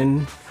was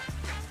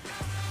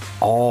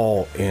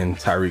all in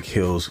Tyreek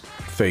Hill's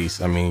face.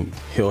 I mean,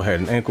 Hill had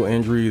an ankle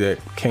injury that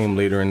came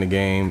later in the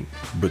game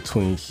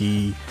between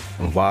he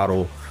and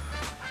Waddle.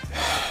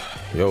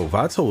 Yo,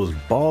 Vato was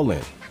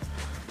balling.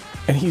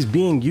 And he's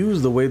being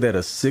used the way that a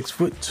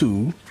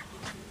 6'2",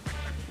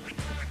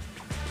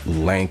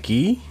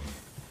 lanky,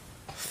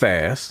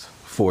 fast,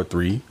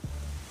 4'3"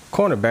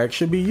 cornerback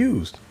should be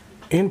used.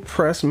 In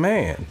press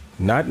man,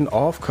 not in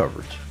off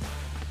coverage.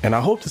 And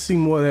I hope to see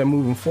more of that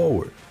moving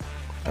forward.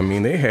 I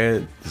mean, they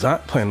had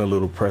Zont playing a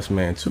little press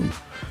man too.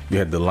 You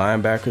had the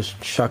linebackers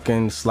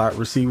chucking slot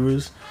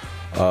receivers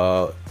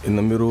in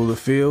the middle of the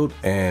field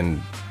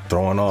and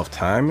throwing off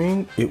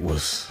timing. It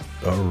was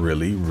a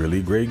really,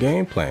 really great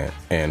game plan.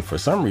 And for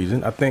some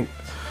reason, I think,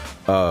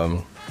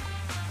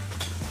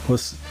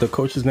 what's the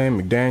coach's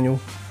name? McDaniel.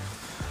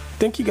 I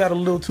think he got a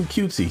little too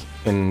cutesy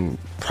and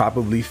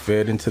probably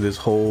fed into this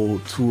whole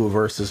Tua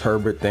versus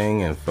Herbert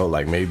thing and felt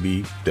like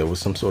maybe there was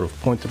some sort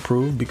of point to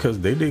prove because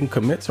they didn't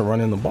commit to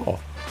running the ball.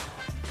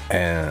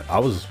 And I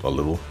was a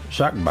little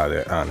shocked by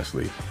that,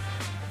 honestly.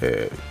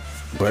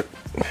 But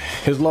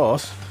his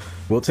loss,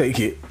 we'll take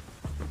it.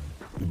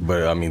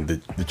 But, I mean,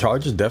 the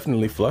Chargers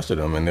definitely flustered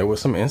them, and there were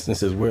some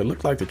instances where it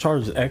looked like the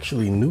Chargers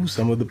actually knew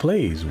some of the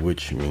plays,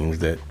 which means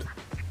that the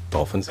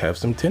Dolphins have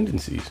some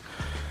tendencies.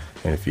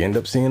 And if you end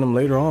up seeing them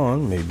later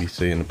on, maybe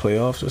say in the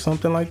playoffs or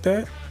something like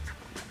that,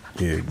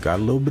 it got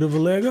a little bit of a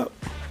leg up.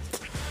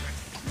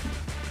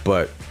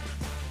 But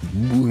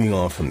moving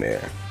on from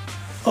there,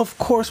 of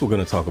course we're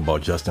going to talk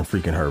about Justin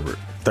freaking Herbert.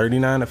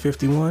 39 of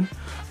 51.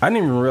 I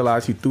didn't even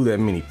realize he threw that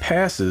many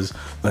passes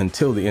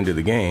until the end of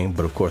the game.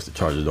 But of course, the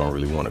Chargers don't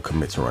really want to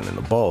commit to running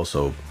the ball,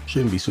 so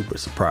shouldn't be super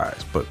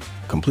surprised. But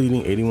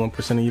completing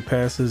 81% of your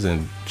passes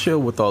and chill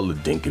with all the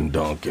dink and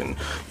dunk and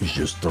he's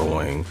just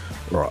throwing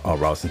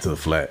routes into the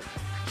flat.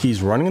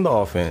 He's running the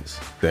offense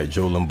that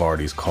Joe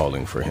Lombardi's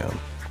calling for him.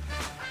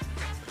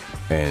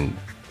 And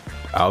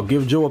I'll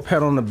give Joe a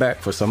pat on the back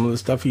for some of the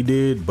stuff he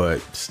did, but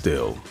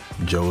still,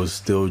 Joe is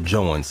still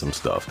Joeing some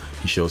stuff.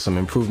 He showed some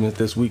improvement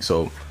this week,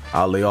 so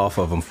I'll lay off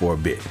of him for a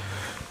bit.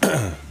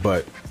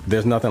 But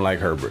there's nothing like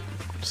Herbert.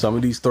 Some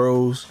of these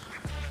throws,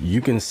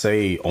 you can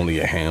say only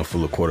a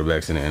handful of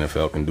quarterbacks in the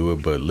NFL can do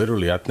it, but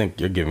literally I think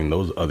you're giving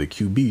those other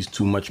QBs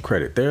too much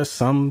credit. There are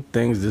some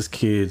things this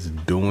kid's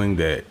doing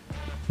that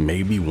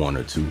maybe one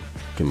or two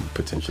can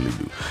potentially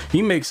do.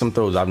 He makes some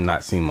throws I've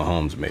not seen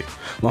Mahomes make.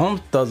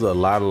 Mahomes does a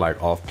lot of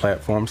like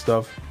off-platform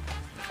stuff.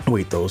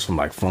 He throws from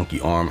like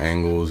funky arm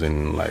angles,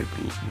 and like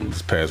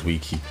this past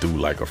week he threw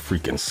like a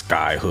freaking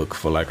sky hook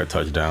for like a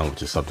touchdown,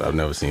 which is something I've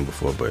never seen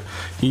before. But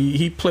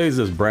he plays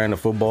this brand of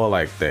football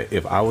like that.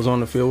 If I was on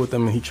the field with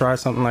him and he tried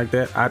something like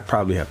that, I'd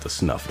probably have to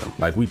snuff him.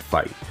 Like, we'd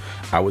fight.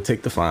 I would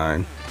take the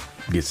fine,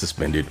 get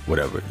suspended,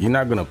 whatever. You're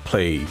not gonna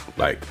play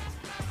like,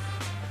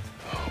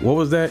 what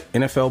was that?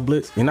 NFL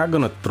Blitz? You're not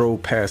going to throw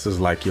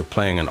passes like you're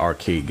playing an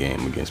arcade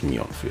game against me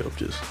on the field.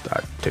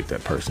 I take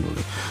that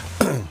personally.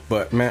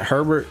 But, man,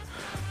 Herbert,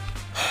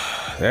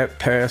 that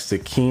pass to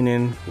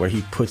Keenan where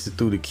he puts it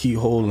through the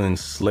keyhole and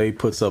Slay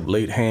puts up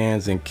late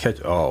hands and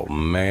catch. Oh,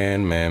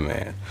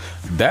 man.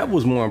 That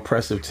was more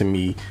impressive to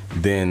me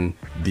than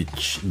the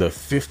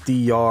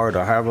 50-yard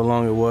or however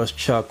long it was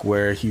chuck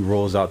where he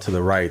rolls out to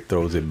the right,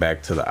 throws it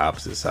back to the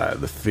opposite side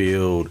of the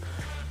field,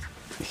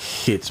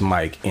 hits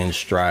Mike in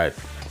stride.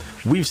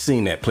 We've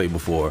seen that play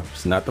before.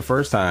 It's not the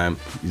first time.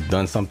 He's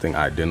done something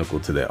identical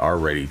to that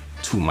already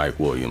to Mike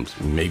Williams,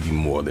 maybe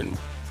more than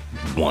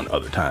one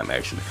other time,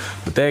 actually.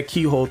 But that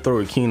keyhole throw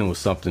at Keenan was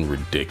something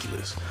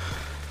ridiculous.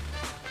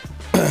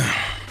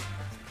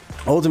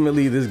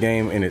 Ultimately, this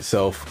game in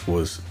itself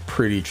was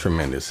pretty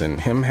tremendous,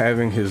 and him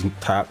having his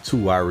top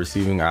two wide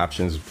receiving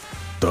options,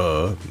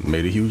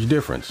 made a huge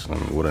difference. I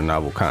mean, what a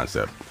novel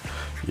concept.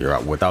 You're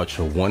out without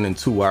your 1 and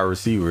 2 wide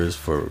receivers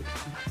for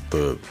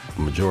the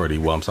majority.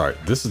 Well, I'm sorry.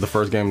 This is the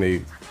first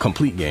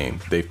complete game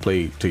they've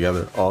played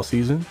together all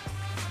season.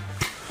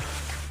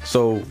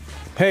 So,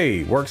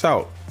 hey, works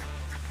out.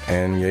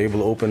 And you're able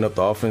to open up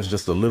the offense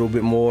just a little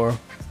bit more.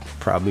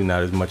 Probably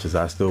not as much as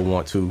I still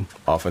want to.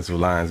 Offensive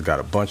line's got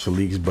a bunch of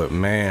leaks, but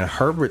man,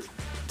 Herbert,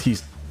 he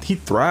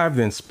thrived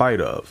in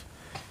spite of.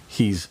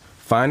 He's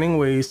finding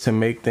ways to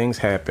make things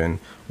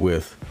happen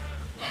with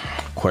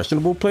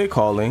questionable play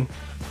calling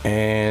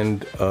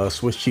and a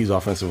Swiss cheese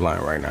offensive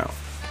line right now.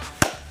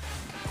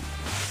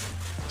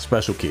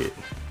 Special kid.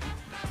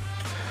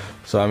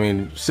 So, I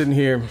mean, sitting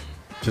here,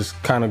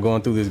 just kind of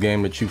going through this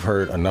game that you've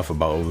heard enough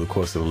about over the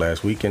course of the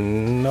last week.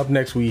 And up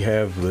next, we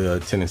have the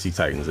Tennessee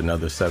Titans,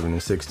 another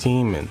 7-6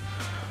 team. And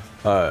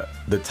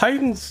the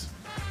Titans,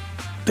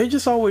 they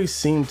just always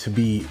seem to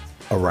be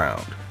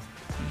around.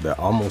 They're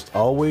almost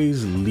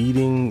always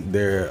leading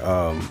their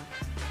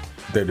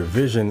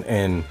division,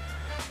 and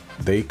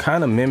they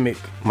kind of mimic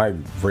Mike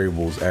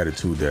Vrabel's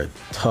attitude. They're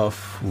a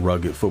tough,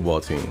 rugged football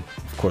team.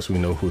 Of course, we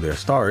know who their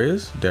star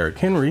is, Derrick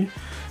Henry.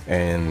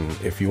 And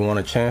if you want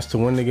a chance to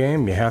win the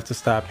game, you have to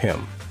stop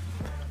him.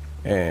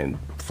 And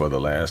for the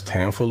last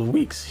handful of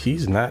weeks,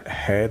 he's not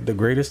had the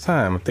greatest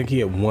time. I think he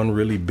had one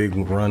really big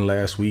run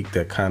last week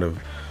that kind of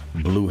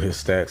blew his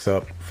stats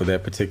up for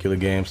that particular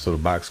game. So the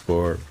box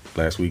score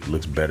last week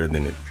looks better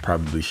than it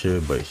probably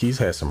should. But he's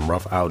had some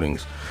rough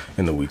outings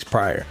in the weeks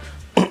prior.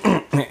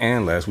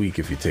 And last week,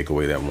 if you take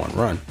away that one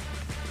run.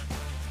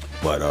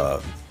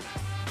 But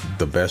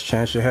the best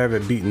chance you have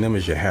at beating them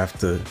is you have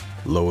to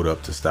load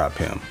up to stop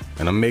him.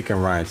 And I'm making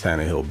Ryan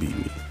Tannehill beat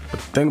me. But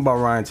the thing about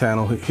Ryan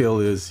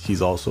Tannehill is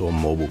he's also a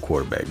mobile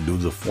quarterback.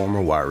 Dude's a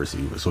former wide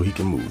receiver, so he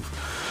can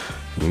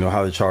move. You know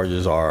how the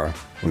Chargers are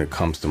when it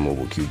comes to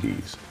mobile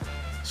QBs.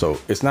 So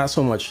it's not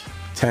so much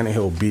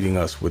Tannehill beating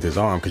us with his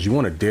arm, because you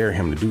want to dare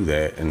him to do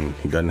that, and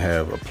he doesn't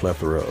have a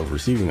plethora of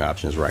receiving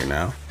options right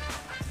now.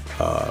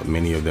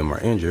 Many of them are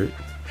injured,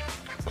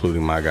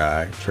 including my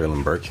guy,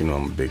 Treylon Burks. You know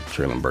I'm a big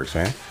Treylon Burks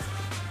fan.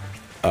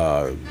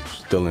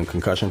 Still in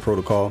concussion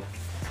protocol.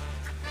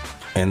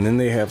 And then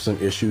they have some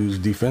issues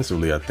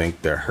defensively. I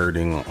think they're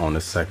hurting on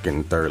the second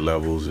and third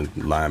levels in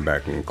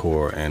linebacking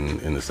core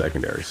and in the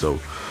secondary. So,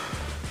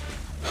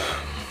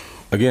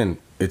 again,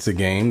 it's a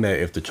game that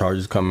if the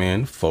Chargers come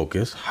in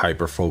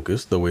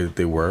hyper-focused the way that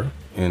they were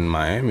in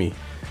Miami,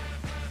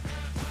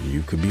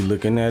 you could be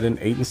looking at an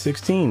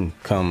 8-16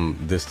 come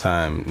this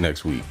time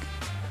next week.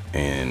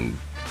 And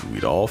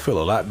we'd all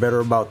feel a lot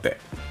better about that.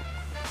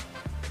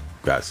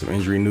 Got some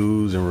injury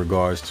news in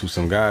regards to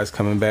some guys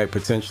coming back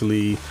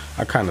potentially.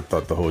 I kind of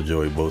thought the whole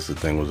Joey Bosa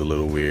thing was a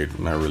little weird.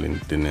 I really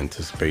didn't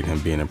anticipate him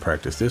being in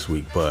practice this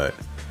week, but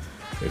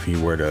if he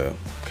were to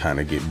kind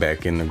of get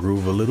back in the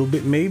groove a little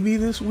bit, maybe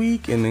this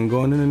week, and then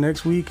going into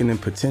next week, and then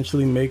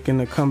potentially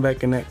making a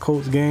comeback in that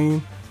Colts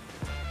game,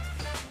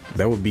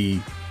 that would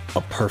be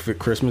a perfect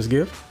Christmas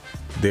gift,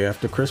 day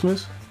after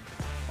Christmas.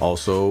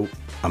 Also,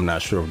 I'm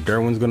not sure if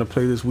Derwin's going to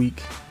play this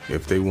week,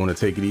 if they want to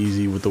take it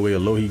easy with the way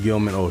Alohi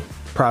Gilman,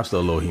 props to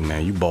Alohi,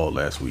 man, you balled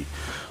last week.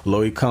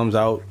 Alohi comes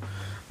out,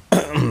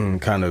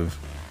 kind of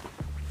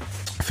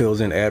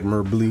fills in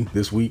admirably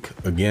this week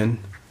again.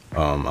 I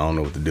don't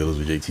know what the deal is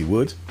with JT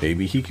Woods.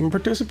 Maybe he can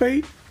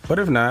participate, but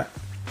if not,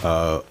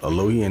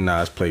 Alohi and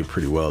Nas played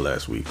pretty well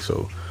last week,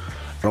 so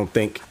I don't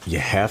think you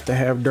have to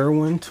have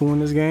Derwin to win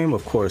this game.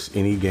 Of course,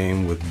 any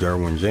game with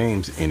Derwin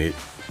James in it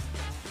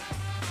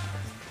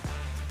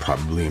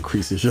probably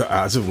increases your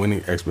odds of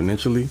winning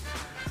exponentially,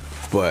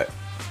 but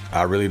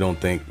I really don't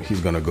think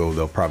he's going to go.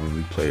 They'll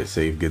probably play it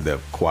safe, get that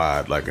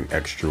quad like an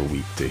extra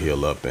week to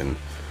heal up, and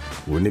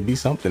wouldn't it be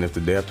something if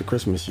the day after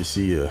Christmas you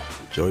see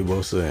Joey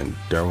Bosa and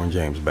Derwin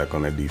James back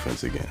on that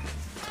defense again?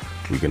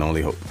 We can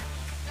only hope.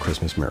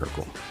 Christmas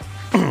miracle.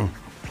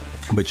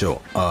 But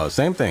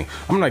same thing.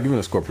 I'm not giving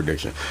a score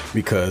prediction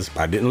because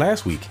I didn't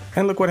last week.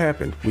 And look what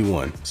happened. We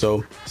won.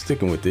 So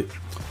sticking with it.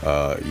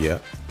 Yeah,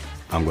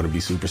 I'm going to be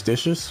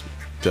superstitious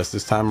just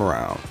this time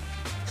around.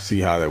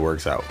 See how that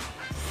works out.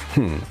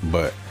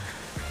 But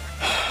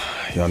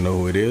y'all know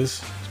who it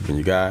is. It's been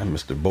your guy,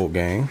 Mr. Bolt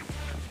Gang.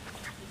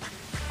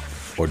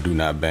 Or Do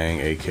Not Bang,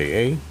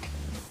 aka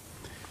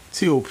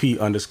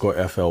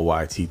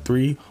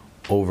TOP_FLYT3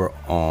 over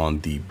on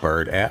the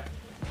Bird app.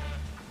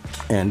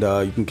 And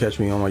you can catch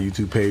me on my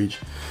YouTube page,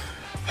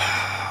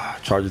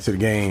 Charge It to the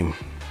Game.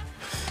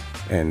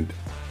 And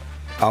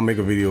I'll make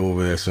a video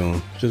over there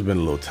soon. Just been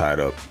a little tied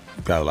up.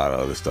 Got a lot of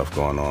other stuff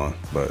going on.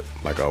 But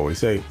like I always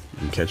say, you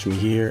can catch me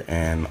here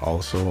and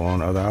also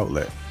on other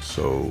outlets.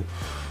 So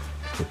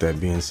with that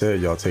being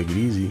said, y'all take it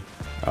easy.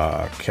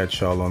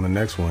 Catch y'all on the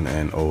next one.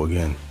 And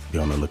again, be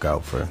on the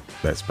lookout for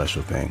that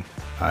special thing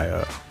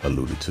I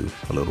alluded to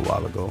a little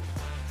while ago.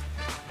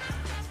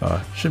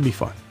 Should be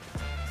fun.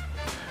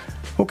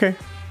 Okay.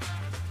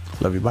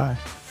 Love you. Bye.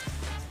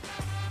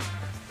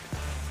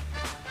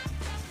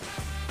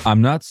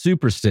 I'm not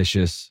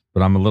superstitious,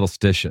 but I'm a little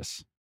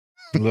stitious.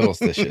 Little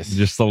stitious.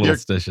 Just a little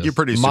stitious. You're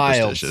pretty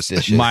mild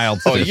superstitious. Stitious.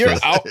 Mild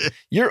stitious.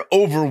 You're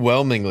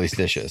overwhelmingly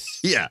stitious.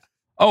 Yeah.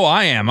 Oh,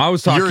 I am. I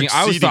was talking.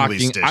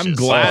 Stitious. I'm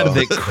glad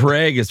that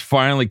Craig is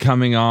finally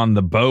coming on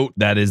the boat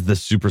that is the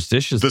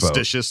superstitious boat.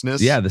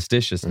 Stitiousness? Yeah, the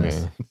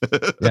stitiousness.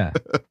 Yeah.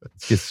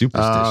 Let's get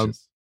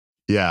superstitious.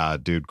 Yeah,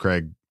 dude,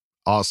 Craig.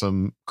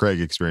 Awesome Craig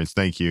experience.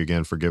 Thank you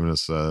again for giving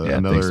us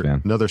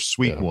another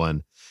sweet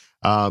one.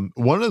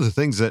 One of the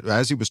things that,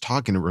 as he was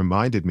talking, it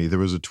reminded me, there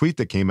was a tweet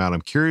that came out.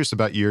 I'm curious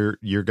about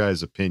your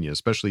guys' opinion,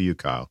 especially you,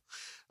 Kyle.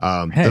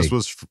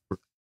 It's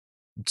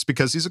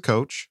because he's a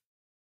coach.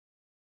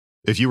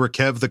 If you were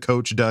Kev the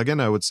Coach Duggan,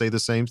 I would say the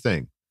same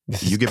thing.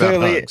 You give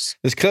out hugs.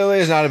 This clearly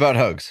is not about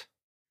hugs.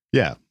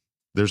 Yeah.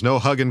 There's no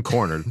hugging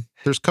corner.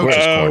 There's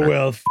coach's corner.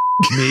 Well,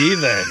 me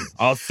then.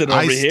 I'll sit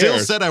over here. I still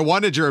said I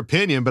wanted your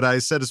opinion, but I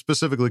said it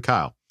specifically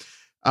Kyle.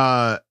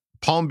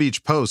 Palm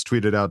Beach Post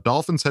tweeted out,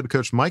 Dolphins head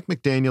coach Mike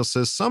McDaniel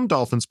says some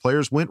Dolphins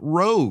players went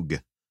rogue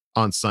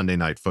on Sunday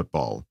Night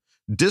Football,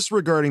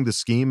 disregarding the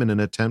scheme in an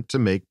attempt to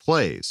make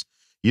plays.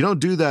 You don't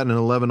do that in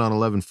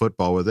 11-on-11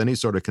 football with any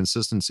sort of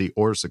consistency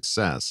or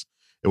success.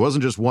 It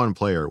wasn't just one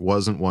player. It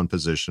wasn't one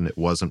position. It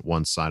wasn't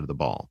one side of the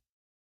ball.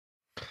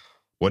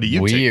 What do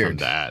you take from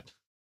that?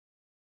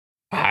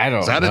 I don't know.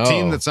 Is that a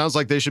team that sounds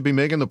like they should be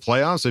making the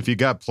playoffs if you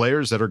got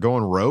players that are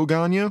going rogue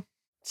on you?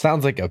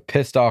 Sounds like a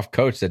pissed off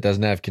coach that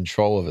doesn't have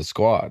control of his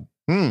squad.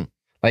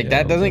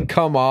 That doesn't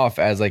come off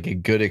as like a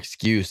good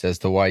excuse as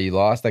to why you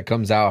lost. That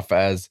comes off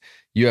as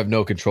you have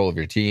no control of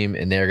your team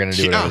and they're going to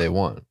do whatever they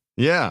want.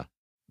 Yeah.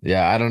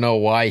 Yeah. I don't know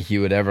why he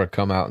would ever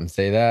come out and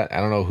say that.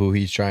 I don't know who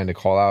he's trying to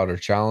call out or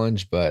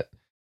challenge, but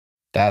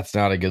that's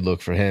not a good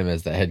look for him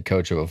as the head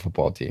coach of a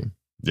football team.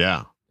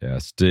 Yeah. Yeah.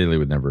 Staley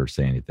would never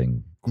say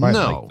anything quite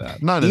like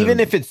that. Not even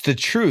if it's the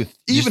truth.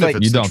 Even if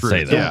it's you the don't truth,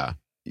 say that. Yeah.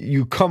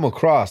 You come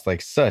across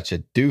like such a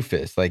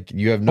doofus. Like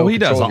you have no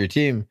control of your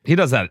team. He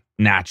does that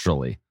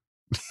naturally.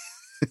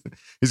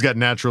 He's got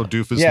natural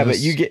doofusness. Yeah, but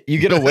you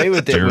get away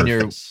with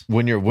it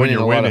when you're winning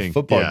a lot of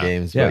football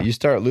games. Yeah. But you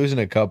start losing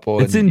a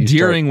couple. It's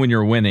endearing when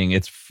you're winning.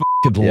 It's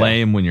fucking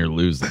lame when you're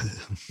losing.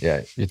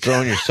 Yeah, you're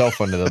throwing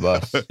yourself under the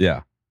bus.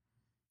 Yeah.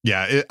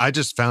 Yeah, I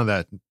just found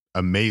that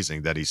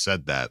amazing that he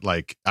said that.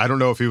 Like, I don't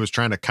know if he was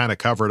trying to kind of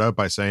cover it up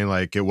by saying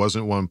like it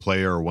wasn't one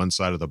player or one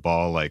side of the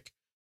ball, like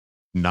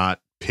not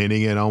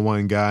pinning it on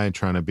one guy and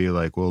trying to be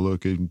like, well,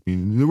 look,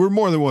 there were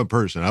more than one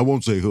person. I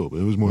won't say who, but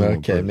it was more than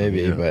one person. Okay,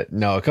 maybe, but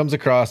no, it comes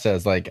across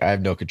as like I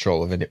have no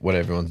control of what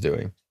everyone's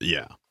doing.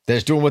 Yeah. They're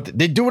just doing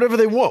they do whatever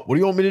they want. What do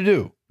you want me to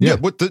do? Yeah,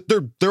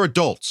 they're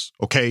adults,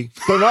 okay?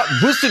 They're not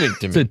listening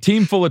to me. It's a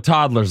team full of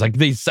toddlers.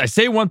 Like I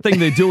say one thing,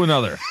 they do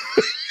another.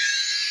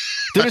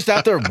 They're just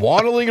out there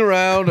waddling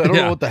around. I don't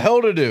know what the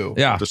hell to do.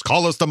 Yeah. Just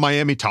call us the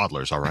Miami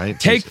Toddlers, all right?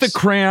 Take the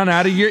crayon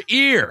out of your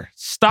ear.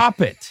 Stop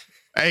it.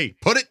 Hey,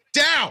 put it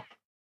down.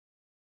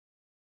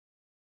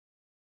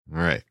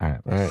 All right.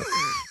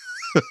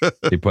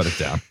 He put it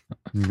down.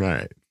 All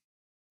right.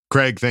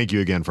 Craig, thank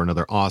you again for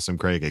another awesome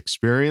Craig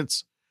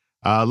experience.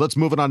 Let's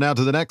move it on now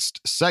to the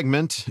next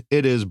segment.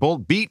 It is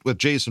Bolt Beat with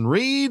Jason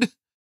Reed.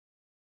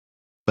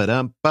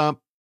 Ba-dum-bum.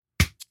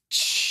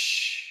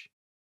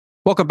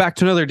 Welcome back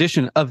to another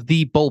edition of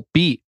the Bolt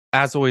Beat.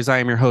 As always, I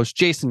am your host,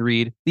 Jason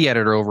Reed, the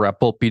editor over at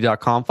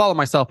BoltBeat.com. Follow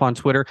myself on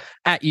Twitter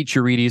at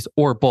EatYourReedies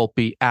or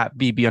BoltBeat at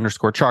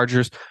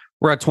BB_Chargers.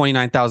 We're at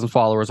 29,000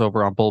 followers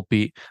over on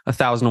BoltBeat,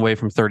 1,000 away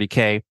from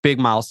 30K. Big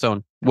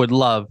milestone. Would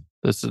love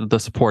the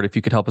support if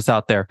you could help us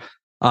out there.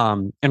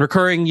 And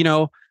recurring,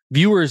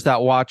 viewers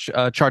that watch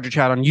Charger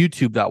Chat on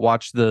YouTube, that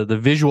watch the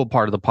visual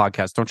part of the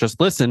podcast, don't just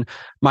listen,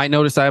 might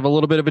notice I have a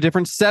little bit of a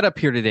different setup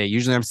here today.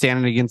 Usually I'm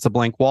standing against a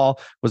blank wall,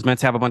 was meant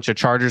to have a bunch of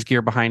Chargers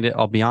gear behind it.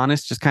 I'll be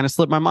honest, just kind of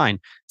slipped my mind.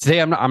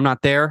 Today I'm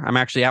not there. I'm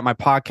actually at my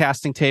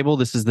podcasting table.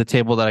 This is the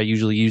table that I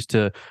usually use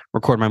to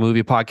record my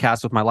movie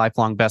podcast with my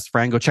lifelong best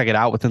friend. Go check it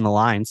out Within the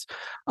Lines.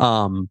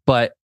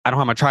 But I don't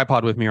have my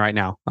tripod with me right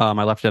now. I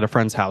left it at a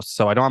friend's house,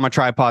 so I don't have my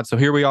tripod. So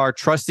here we are,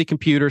 trusty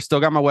computer, still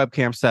got my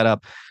webcam set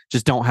up,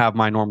 just don't have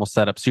my normal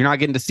setup. So you're not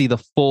getting to see the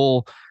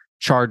full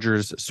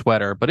Chargers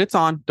sweater, but it's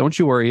on. Don't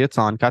you worry, it's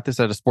on. Got this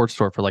at a sports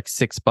store for like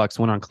 $6.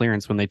 Went on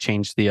clearance when they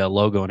changed the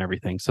logo and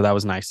everything, so that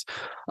was nice.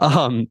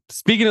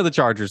 Speaking of the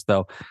Chargers,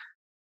 though,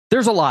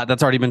 there's a lot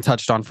that's already been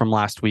touched on from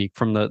last week,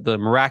 from the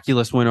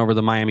miraculous win over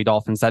the Miami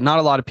Dolphins that not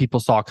a lot of people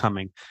saw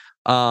coming.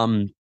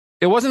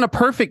 It wasn't a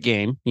perfect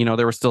game.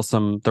 There were still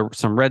some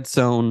red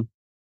zone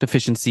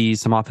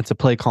deficiencies, some offensive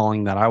play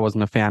calling that I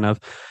wasn't a fan of.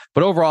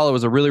 But overall, it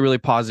was a really, really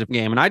positive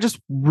game. And I just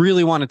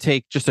really want to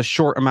take just a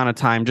short amount of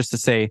time just to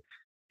say,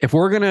 if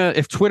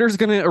Twitter's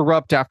going to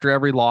erupt after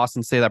every loss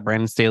and say that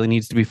Brandon Staley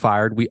needs to be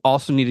fired, we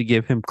also need to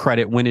give him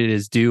credit when it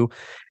is due.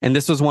 And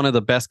this was one of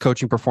the best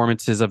coaching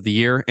performances of the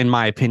year, in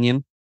my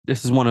opinion.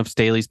 This is one of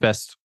Staley's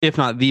best, if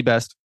not the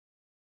best,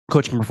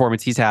 coaching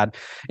performance he's had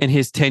in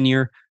his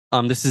tenure.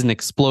 This is an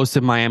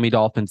explosive Miami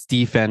Dolphins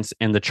defense,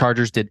 and the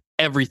Chargers did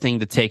everything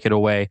to take it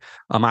away.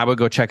 I would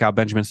go check out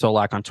Benjamin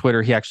Solak on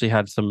Twitter. He actually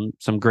had some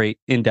great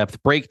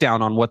in-depth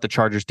breakdown on what the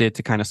Chargers did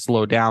to kind of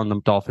slow down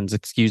the Dolphins.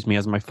 Excuse me,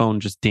 as my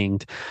phone just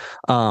dinged.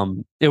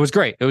 It was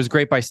great. It was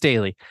great by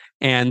Staley.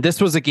 And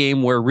this was a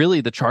game where really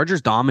the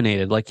Chargers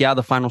dominated.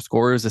 The final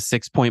score was a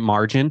 6-point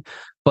margin,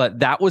 but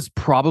that was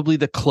probably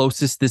the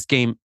closest this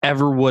game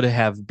ever would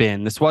have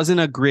been. This wasn't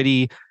a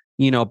gritty,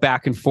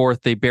 back and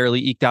forth. They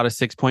barely eked out a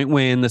 6-point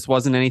win. This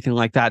wasn't anything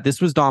like that.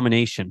 This was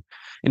domination.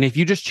 And if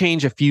you just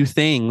change a few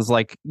things,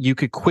 like, you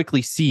could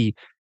quickly see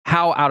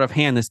how out of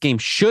hand this game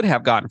should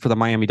have gotten for the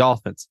Miami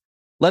Dolphins.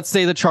 Let's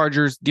say the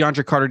Chargers,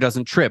 DeAndre Carter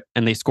doesn't trip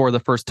and they score the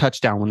first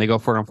touchdown when they go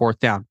for it on 4th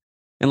down.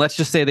 And let's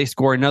just say they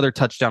score another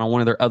touchdown on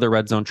one of their other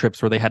red zone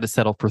trips where they had to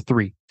settle for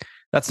 3.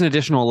 That's an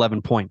additional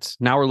 11 points.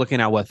 Now we're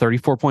looking at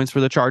 34 points for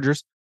the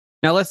Chargers.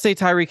 Now, let's say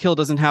Tyreek Hill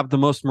doesn't have the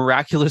most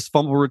miraculous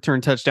fumble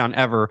return touchdown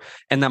ever,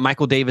 and that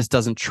Michael Davis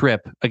doesn't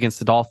trip against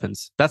the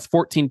Dolphins. That's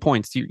 14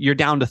 points. You're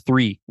down to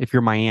 3 if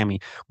you're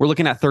Miami. We're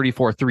looking at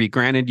 34-3.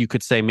 Granted, you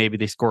could say maybe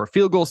they score a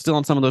field goal still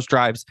on some of those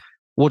drives.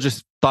 We'll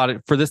just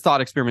for this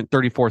thought experiment,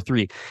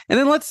 34-3. And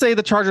then let's say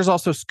the Chargers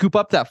also scoop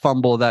up that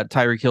fumble that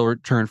Tyreek Hill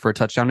returned for a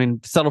touchdown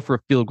and settle for a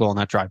field goal on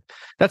that drive.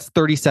 That's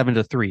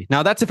 37-3.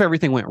 Now, that's if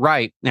everything went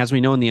right. As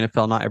we know in the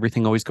NFL, not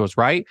everything always goes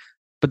right.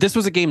 But this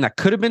was a game that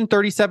could have been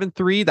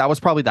 37-3. That was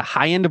probably the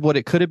high end of what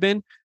it could have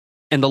been.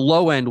 And the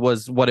low end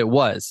was what it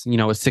was, a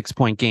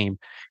 6-point game.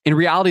 In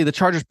reality, the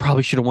Chargers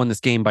probably should have won this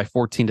game by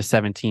 14 to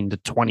 17 to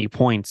 20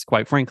 points,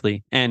 quite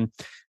frankly. And,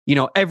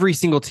 every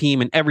single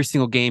team and every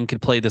single game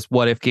could play this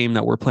what if game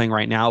that we're playing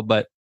right now.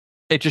 But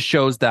it just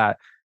shows that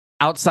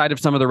outside of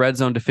some of the red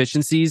zone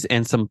deficiencies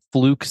and some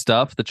fluke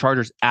stuff, the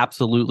Chargers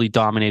absolutely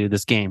dominated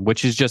this game,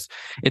 which is just,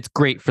 it's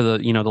great for the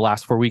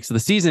last 4 weeks of the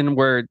season,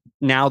 where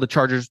now the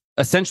Chargers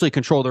essentially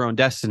control their own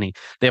destiny.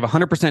 They have a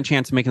 100%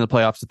 chance of making the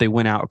playoffs if they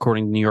win out,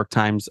 according to the New York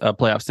Times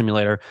playoff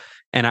simulator.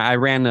 And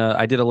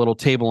I did a little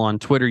table on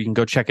Twitter. You can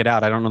go check it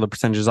out. I don't know the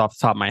percentages off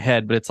the top of my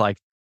head, but it's like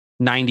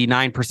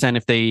 99%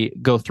 if they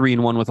go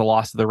 3-1 with a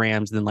loss to the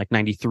Rams, then like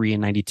 93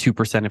 and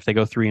 92% if they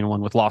go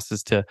 3-1 with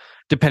losses to,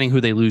 depending who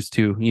they lose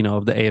to,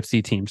 of the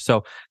AFC teams.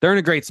 So they're in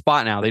a great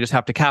spot now. They just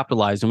have to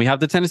capitalize. And we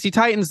have the Tennessee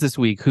Titans this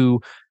week, who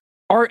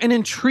are an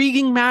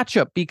intriguing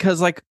matchup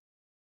because, like,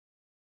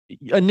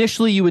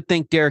 initially you would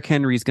think Derrick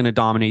Henry is going to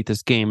dominate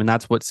this game, and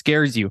that's what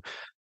scares you.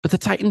 But the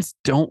Titans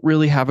don't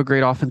really have a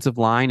great offensive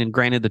line. And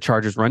granted, the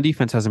Chargers' run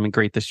defense hasn't been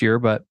great this year,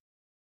 but,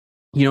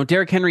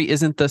 Derrick Henry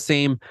isn't the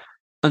same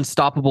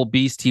unstoppable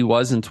beast he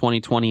was in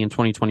 2020 and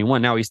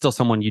 2021. Now he's still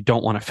someone you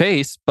don't want to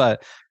face,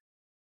 but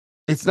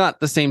it's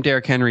not the same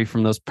Derrick Henry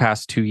from those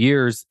past 2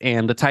 years.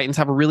 And the Titans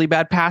have a really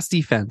bad pass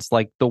defense,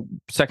 like the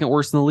second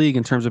worst in the league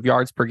in terms of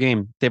yards per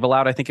game. They've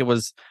allowed, I think it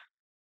was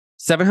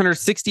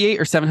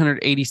 768 or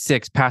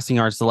 786 passing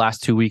yards the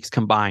last 2 weeks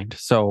combined.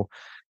 So,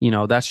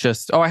 that's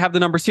just, I have the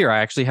numbers here. I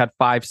actually had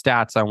 5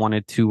 stats I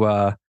wanted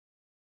to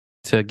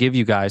give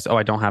you guys.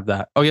 I don't have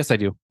that. Oh, yes, I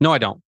do. No, I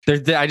don't.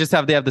 They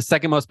have the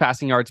second most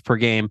passing yards per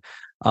game.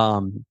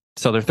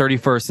 So they're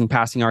 31st in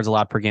passing yards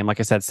allowed per game. Like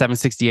I said,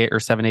 768 or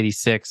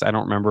 786. I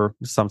don't remember.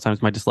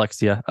 Sometimes my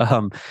dyslexia.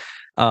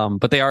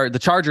 But the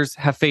Chargers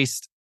have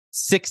faced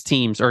 6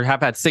 teams or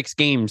have had 6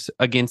 games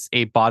against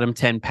a bottom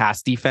 10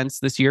 pass defense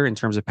this year in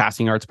terms of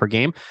passing yards per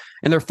game.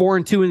 And they're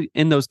 4-2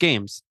 in those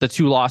games. The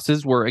 2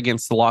 losses were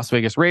against the Las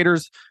Vegas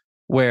Raiders,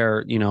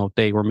 where,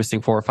 they were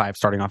missing 4 or 5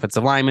 starting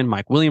offensive linemen.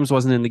 Mike Williams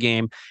wasn't in the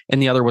game.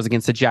 And the other was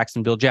against the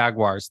Jacksonville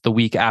Jaguars the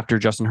week after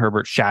Justin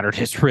Herbert shattered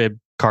his rib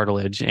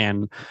cartilage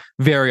and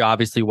very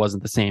obviously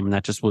wasn't the same. And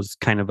that just was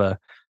kind of a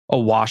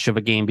wash of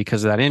a game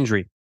because of that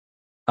injury.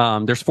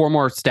 There's 4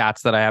 more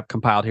stats that I have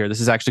compiled here. This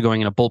is actually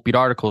going in a Bolt Beat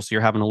article, so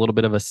you're having a little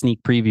bit of a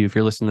sneak preview if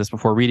you're listening to this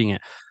before reading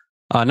it.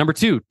 Number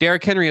 2,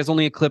 Derrick Henry has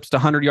only eclipsed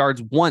 100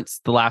 yards once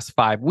the last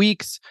 5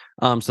 weeks.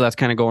 So that's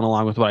kind of going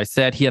along with what I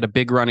said. He had a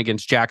big run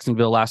against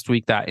Jacksonville last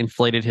week that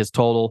inflated his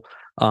total.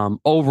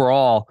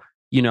 Overall,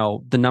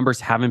 the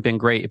numbers haven't been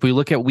great. If we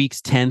look at weeks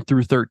 10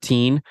 through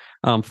 13,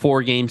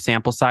 4-game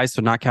sample size,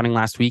 so not counting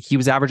last week, he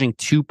was averaging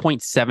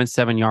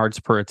 2.77 yards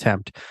per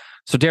attempt.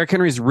 So Derrick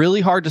Henry is really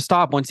hard to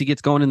stop once he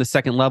gets going in the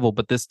second level,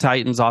 but this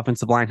Titans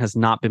offensive line has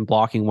not been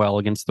blocking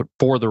well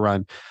for the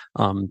run.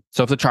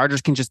 So if the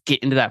Chargers can just get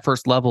into that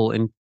first level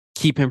and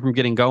keep him from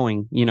getting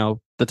going,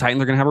 the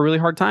Titans are going to have a really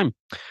hard time.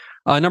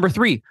 Number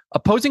 3,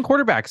 opposing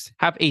quarterbacks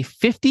have a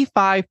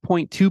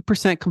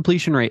 55.2%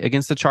 completion rate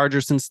against the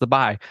Chargers since the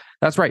bye.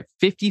 That's right,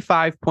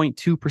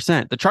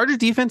 55.2%. The Chargers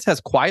defense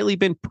has quietly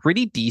been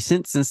pretty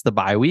decent since the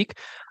bye week.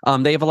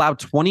 They have allowed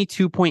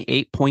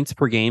 22.8 points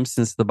per game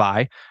since the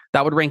bye.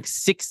 That would rank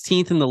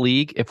 16th in the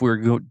league if we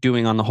were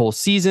doing on the whole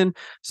season.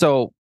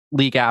 So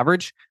league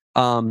average.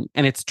 And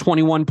it's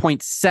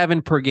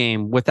 21.7 per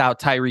game without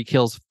Tyreek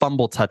Hill's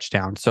fumble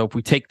touchdown. So if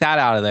we take that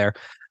out of there,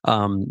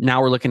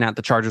 now we're looking at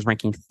the Chargers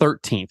ranking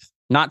 13th,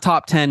 not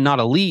top 10, not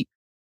elite,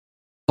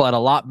 but a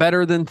lot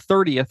better than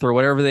 30th or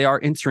whatever they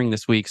are entering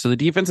this week. So the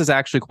defense has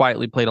actually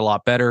quietly played a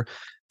lot better.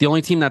 The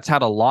only team that's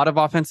had a lot of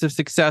offensive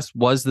success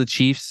was the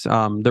Chiefs.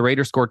 The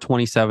Raiders scored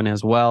 27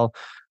 as well.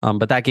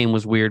 But that game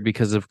was weird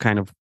because of kind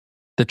of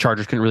the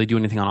Chargers couldn't really do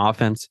anything on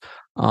offense.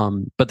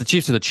 But the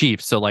Chiefs are the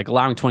Chiefs. So like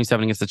allowing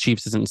 27 against the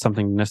Chiefs isn't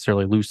something to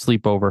necessarily lose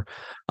sleep over.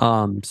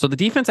 So the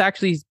defense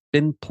actually has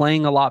been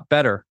playing a lot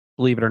better,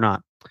 believe it or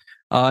not.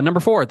 Number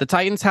 4, the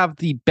Titans have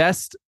the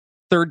best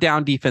third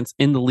down defense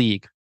in the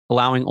league,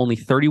 allowing only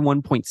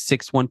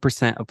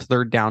 31.61% of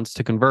third downs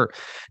to convert.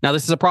 Now,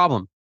 this is a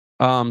problem.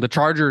 The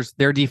Chargers,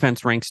 their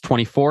defense ranks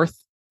 24th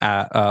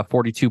at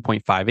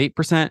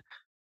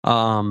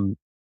 42.58%,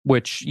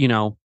 which,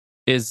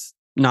 is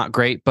not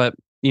great, but,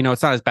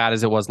 it's not as bad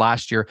as it was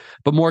last year.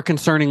 But more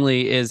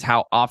concerningly is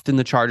how often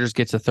the Chargers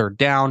get to third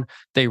down.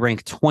 They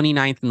rank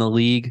 29th in the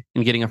league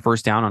in getting a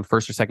first down on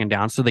first or second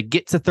down. So they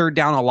get to third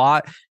down a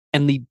lot.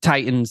 And the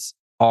Titans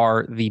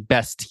are the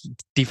best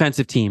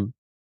defensive team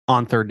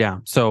on third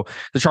down. So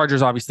the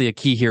Chargers, obviously a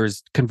key here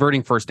is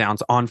converting first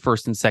downs on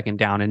first and second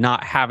down and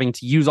not having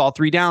to use all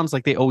 3 downs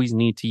like they always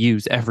need to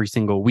use every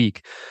single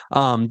week.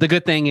 The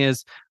good thing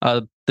is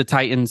the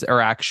Titans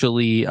are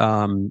actually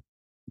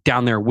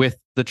down there with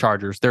the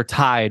Chargers. They're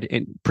tied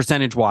in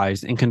percentage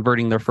wise in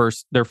converting their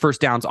first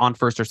downs on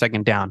first or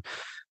second down.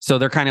 So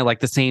they're kind of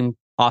like the same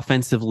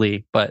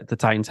offensively, but the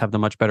Titans have the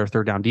much better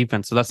third down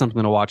defense. So that's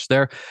something to watch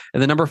there.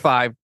 And then number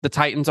 5, the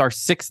Titans are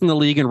 6th in the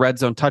league in red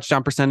zone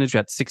touchdown percentage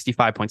at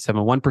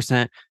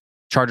 65.71%.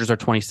 Chargers are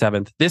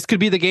 27th. This could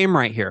be the game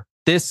right here.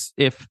 This,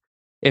 if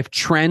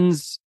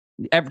trends,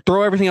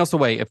 throw everything else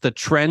away. If the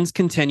trends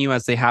continue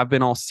as they have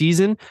been all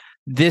season,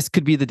 this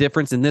could be the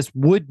difference, and this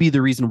would be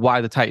the reason why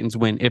the Titans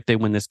win if they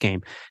win this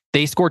game.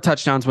 They score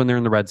touchdowns when they're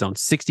in the red zone,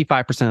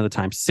 65% of the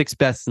time, 6th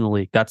best in the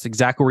league. That's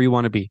exactly where you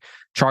want to be.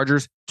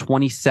 Chargers,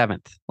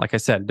 27th. Like I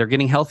said, they're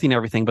getting healthy and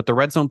everything, but the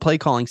red zone play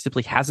calling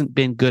simply hasn't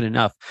been good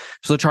enough.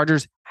 So the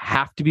Chargers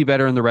have to be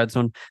better in the red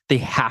zone. They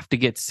have to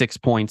get 6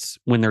 points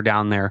when they're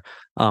down there,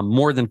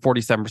 more than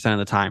 47% of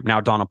the time. Now,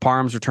 Donald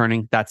Parham's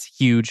returning. That's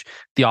huge.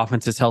 The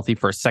offense is healthy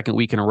for a second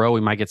week in a row. We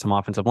might get some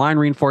offensive line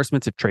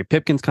reinforcements if Trey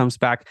Pipkins comes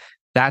back.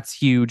 That's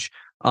huge.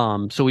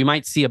 So we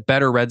might see a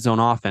better red zone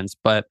offense,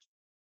 but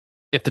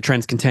if the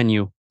trends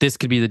continue, this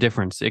could be the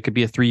difference. It could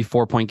be a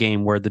 3-4 point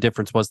game where the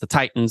difference was the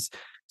Titans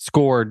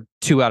scored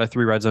 2 out of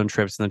 3 red zone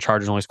trips and the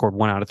Chargers only scored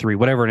 1 out of 3,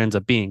 whatever it ends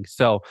up being.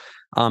 So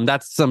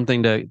that's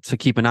something to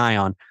keep an eye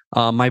on.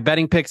 My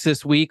betting picks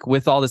this week,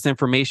 with all this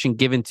information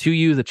given to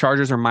you, the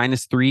Chargers are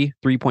 -3,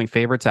 3-point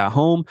favorites at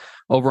home.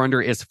 Over under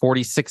is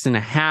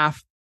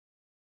 46.5.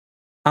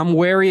 I'm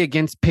wary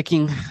against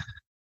picking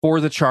for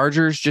the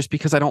Chargers just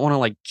because I don't want to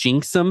like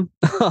jinx them,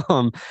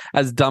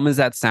 as dumb as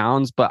that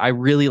sounds, but I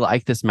really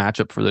like this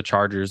matchup for the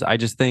Chargers. I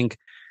just think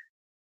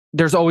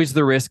there's always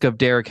the risk of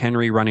Derrick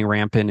Henry running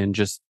rampant and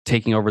just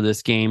taking over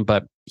this game,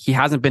 but he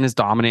hasn't been as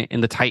dominant,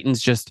 and the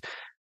Titans just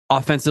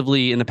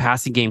offensively in the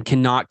passing game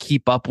cannot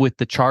keep up with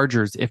the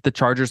Chargers. If the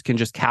Chargers can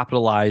just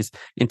capitalize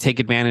and take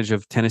advantage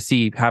of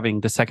Tennessee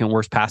having the second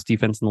worst pass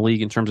defense in the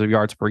league in terms of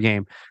yards per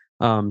game,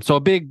 So a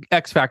big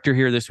X factor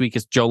here this week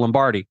is Joe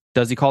Lombardi.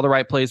 Does he call the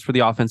right plays for the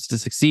offense to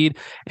succeed?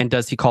 And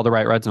does he call the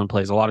right red zone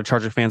plays? A lot of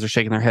Charger fans are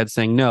shaking their heads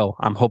saying, no,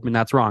 I'm hoping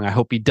that's wrong. I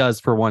hope he does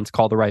for once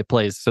call the right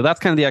plays. So that's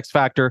kind of the X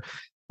factor.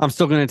 I'm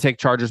still going to take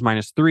Chargers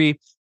 -3.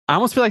 I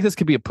almost feel like this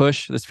could be a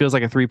push. This feels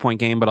like a 3-point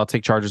game, but I'll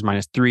take Chargers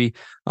 -3.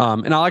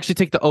 And I'll actually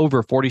take the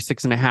over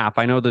 46.5.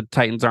 I know the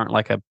Titans aren't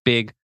like a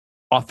big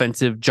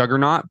offensive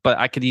juggernaut, but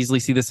I could easily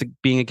see this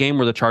being a game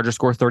where the Chargers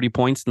score 30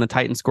 points and the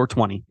Titans score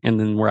 20. And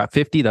then we're at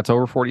 50. That's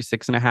over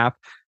 46.5.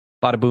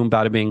 Bada boom,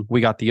 bada bing. We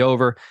got the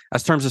over.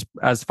 As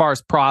far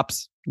as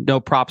props, no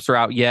props are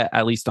out yet,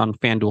 at least on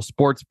FanDuel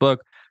Sportsbook.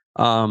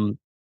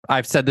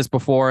 I've said this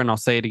before and I'll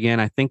say it again.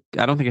 I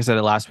don't think I said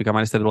it last week. I might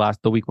have said it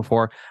the week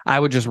before. I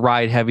would just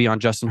ride heavy on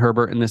Justin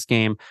Herbert in this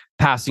game.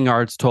 Passing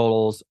yards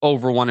totals,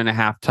 over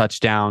 1.5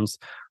 touchdowns.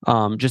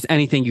 Just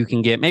anything you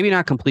can get. Maybe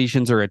not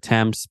completions or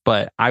attempts,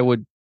 but I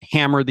would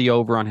hammer the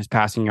over on his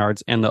passing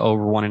yards and the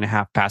over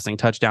 1.5 passing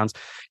touchdowns.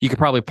 You could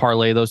probably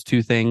parlay those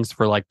two things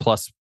for like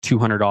plus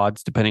 200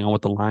 odds, depending on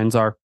what the lines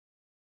are.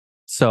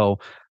 So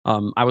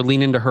I would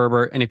lean into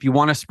Herbert. And if you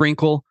want to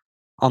sprinkle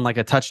on like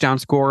a touchdown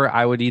score,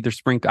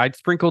 I'd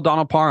sprinkle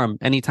Donald Parham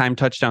anytime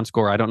touchdown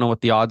score. I don't know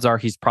what the odds are.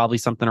 He's probably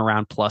something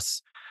around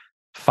plus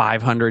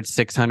 500,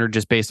 600,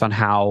 just based on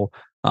how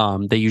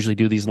they usually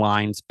do these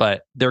lines,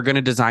 but they're going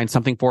to design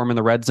something for him in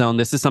the red zone.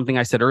 This is something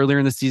I said earlier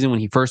in the season when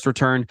he first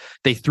returned.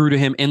 They threw to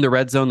him in the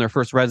red zone, their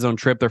first red zone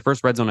trip, their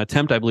first red zone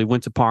attempt, I believe,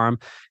 went to Parham,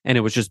 and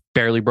it was just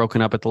barely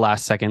broken up at the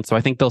last second. So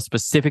I think they'll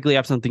specifically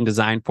have something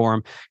designed for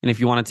him. And if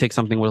you want to take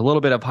something with a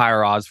little bit of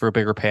higher odds for a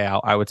bigger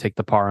payout, I would take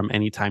the Parham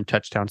anytime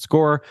touchdown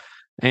score.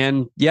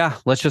 And yeah,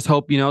 let's just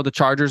hope, the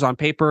Chargers on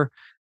paper,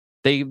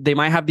 they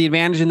might have the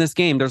advantage in this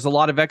game. There's a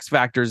lot of X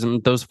factors,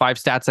 and those 5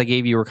 stats I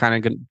gave you are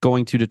kind of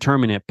going to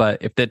determine it. But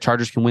if the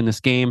Chargers can win this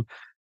game,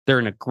 they're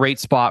in a great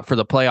spot for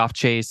the playoff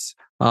chase.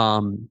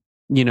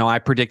 I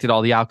predicted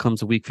all the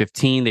outcomes of Week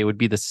 15. They would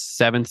be the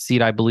 7th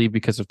seed, I believe,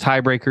 because of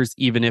tiebreakers,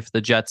 even if the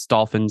Jets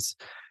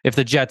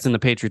and the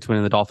Patriots win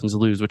and the Dolphins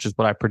lose, which is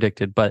what I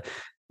predicted. But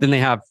then they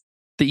have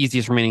the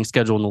easiest remaining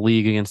schedule in the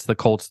league against the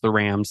Colts, the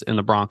Rams, and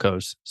the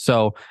Broncos.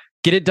 So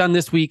get it done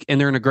this week,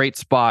 and they're in a great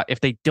spot. If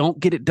they don't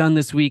get it done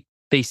this week,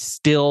 they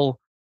still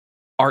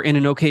are in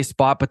an okay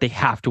spot, but they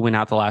have to win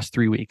out the last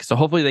 3 weeks. So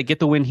hopefully they get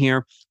the win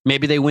here.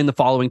 Maybe they win the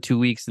following 2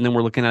 weeks, and then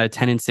we're looking at a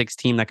 10-6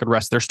 team that could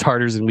rest their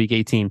starters in Week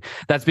 18.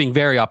 That's being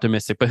very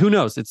optimistic, but who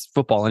knows? It's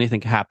football. Anything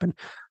can happen.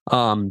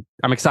 I'm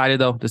excited,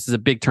 though. This is a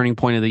big turning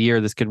point of the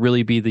year. This could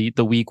really be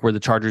the week where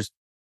the Chargers,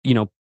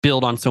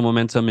 build on some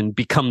momentum and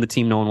become the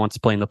team no one wants to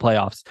play in the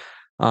playoffs.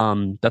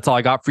 That's all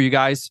I got for you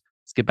guys.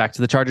 Let's get back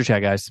to the Charger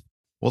chat, guys.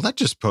 Well, that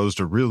just posed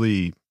a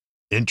really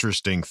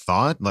interesting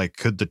thought. Like,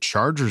 could the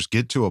Chargers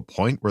get to a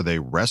point where they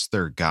rest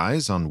their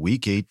guys on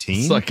Week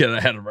 18? Let's not get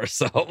ahead of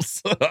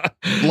ourselves.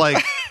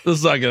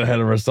 Let's not get ahead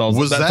of ourselves.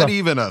 Was that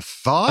even a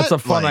thought? That's a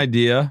fun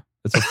idea.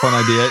 It's a fun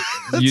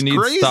idea. You need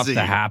crazy stuff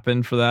to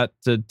happen for that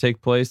to take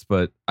place,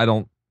 but I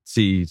don't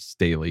see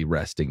Staley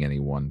resting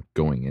anyone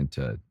going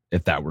into,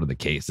 if that were the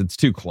case. It's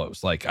too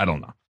close. Like, I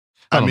don't know.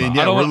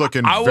 We're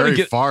looking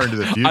very far into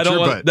the future,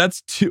 but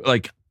that's too,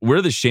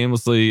 we're the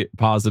shamelessly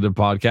positive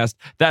podcast.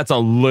 That's a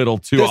little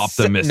too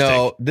optimistic.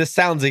 No, this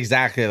sounds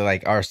exactly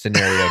like our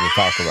scenario to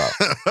talk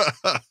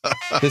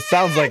about. This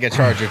sounds like a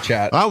Charger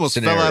chat. I almost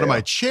scenario. fell out of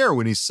my chair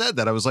when he said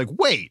that. I was like,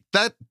 wait,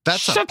 that's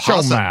Shut a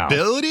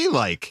possibility?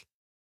 Like,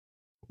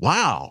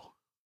 wow.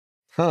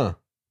 Huh.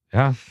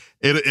 Yeah.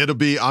 It'll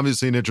be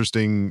obviously an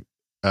interesting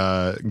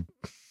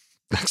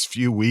next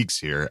few weeks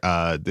here.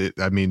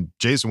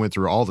 Jason went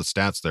through all the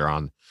stats there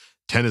on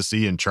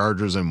Tennessee and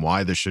Chargers and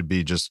why this should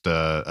be just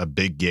a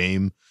big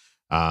game.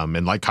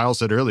 And like Kyle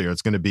said earlier,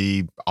 it's going to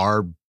be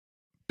our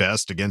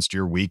best against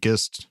your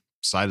weakest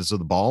sides of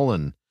the ball.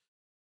 And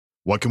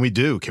what can we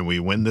do? Can we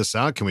win this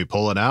out? Can we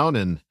pull it out?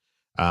 And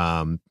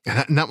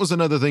that was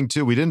another thing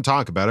too. We didn't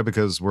talk about it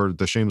because we're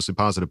the Shamelessly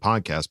Positive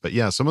podcast, but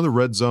yeah, some of the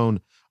red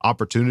zone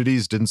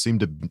opportunities didn't seem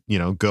to,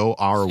 go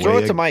our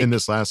way in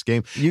this last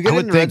game. You get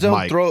in the red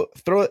zone,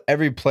 throw it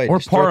every play. Or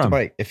just throw it to Parham.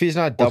 Mike. If he's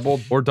not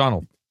doubled. Or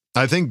Donald.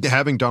 I think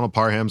having Donald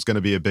Parham's going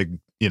to be a big,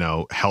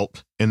 help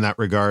in that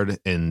regard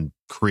in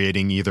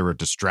creating either a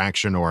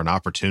distraction or an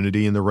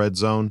opportunity in the red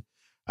zone.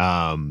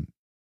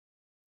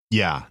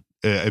 Yeah.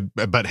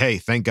 But hey,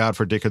 thank God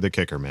for Dicker the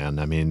kicker, man.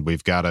 I mean,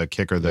 we've got a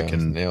kicker that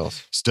can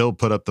still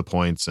put up the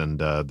points, and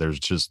there's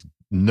just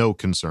no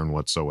concern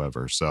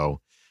whatsoever.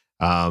 So,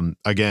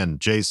 again,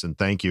 Jason,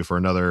 thank you for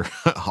another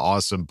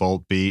awesome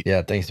Bolt beat.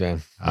 Yeah, thanks,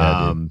 man.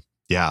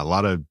 Yeah, a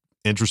lot of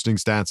interesting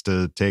stats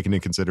to take into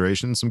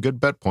consideration. Some good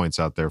bet points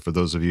out there for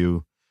those of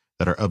you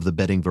that are of the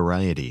betting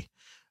variety.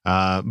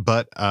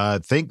 But I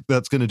think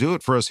that's going to do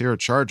it for us here at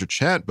Charger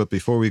Chat. But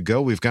before we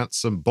go, we've got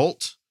some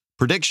Bolt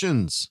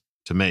predictions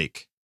to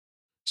make.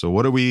 So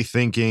what are we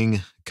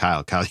thinking?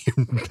 Kyle,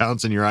 you're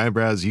bouncing your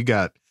eyebrows. You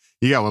got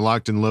one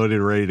locked and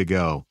loaded, ready to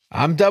go.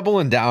 I'm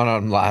doubling down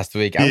on last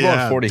week. I'm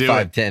going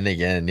 45-10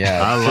 again.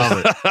 Yeah. I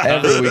love it.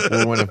 Every week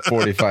we're winning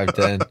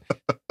 45-10.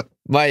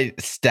 My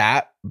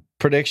stat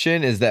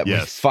prediction is that we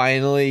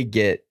finally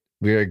get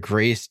we are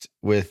graced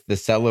with the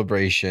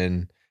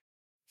celebration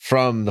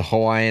from the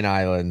Hawaiian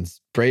Islands.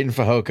 Braden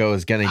Fehoko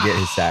is going to get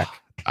his sack.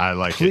 I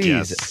like please. it.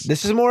 Yes.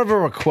 This is more of a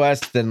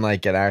request than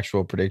like an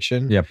actual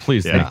prediction. Yeah,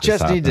 please. I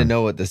just need to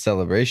know what the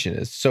celebration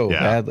is so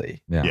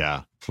badly.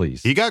 Yeah.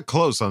 Please. He got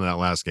close on that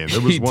last game. There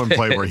was one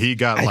play where he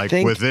got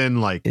within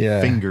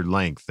finger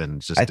length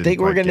and just I think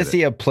we're going to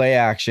see a play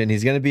action.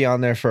 He's going to be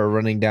on there for a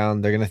running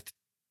down. They're going to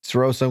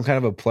throw some kind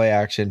of a play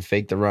action,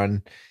 fake the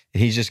run.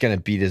 And he's just going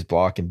to beat his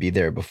block and be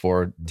there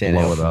before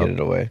Tannehill can get it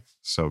away.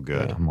 So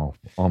good. Yeah,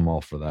 I'm all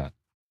for that.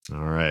 All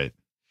right.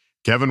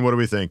 Kevin, what are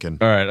we thinking?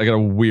 All right. I got a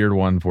weird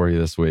one for you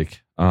this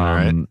week. All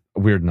right.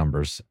 Weird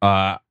numbers.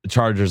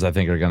 Chargers, I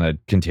think, are going to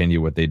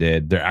continue what they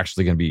did. They're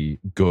actually going to be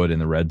good in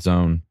the red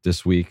zone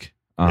this week.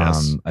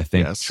 Yes. I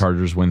think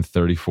Chargers win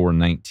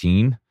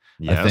 34-19.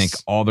 Yes. I think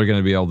all they're going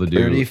to be able to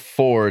do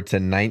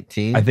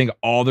 34-19. I think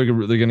all they're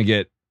going to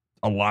get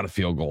a lot of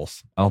field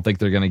goals. I don't think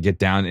they're going to get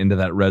down into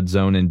that red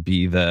zone and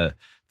be the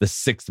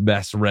sixth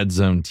best red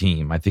zone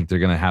team. I think they're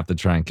going to have to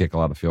try and kick a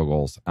lot of field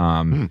goals.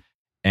 And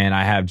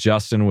I have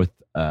Justin with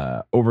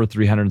over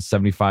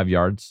 375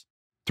 yards,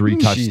 3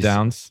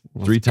 touchdowns,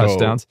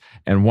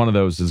 and one of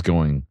those is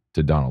going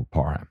to Donald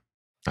Parham.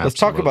 Let's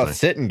talk about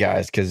sitting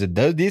guys, because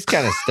these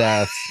kind of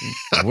stats,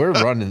 we're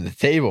running the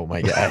table,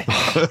 my guy.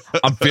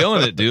 I'm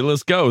feeling it, dude.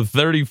 Let's go.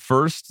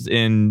 31st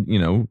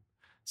in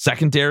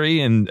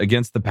secondary and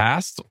against the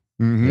pass.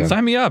 Mm-hmm.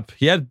 Sign me up.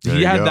 He had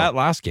that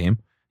last game.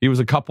 He was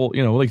a couple,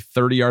 like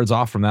 30 yards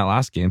off from that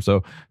last game.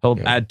 So he'll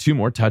add 2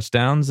 more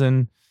touchdowns,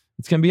 and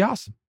it's gonna be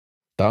awesome.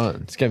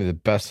 Done. It's gonna be the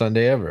best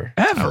Sunday ever.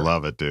 I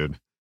love it, dude.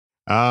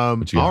 All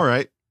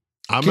right.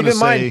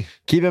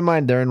 Keep in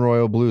mind, they're in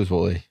Royal Blues,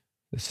 Wooly.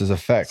 This is a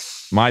fact.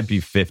 Might be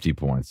 50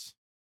 points.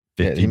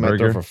 50 he might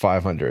throw for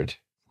 500.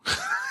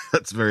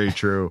 That's very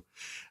true.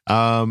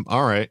 All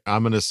right.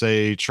 I'm going to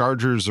say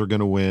Chargers are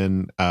going to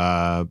win.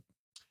 I'm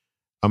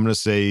going to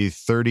say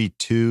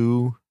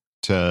 32-18.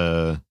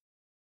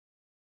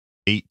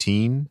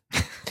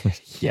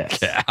 Yes.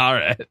 Yeah, all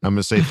right. I'm going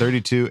to say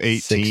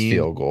 32-18. 6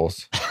 field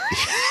goals.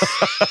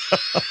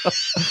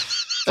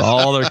 That's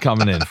all they're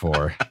coming in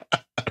for.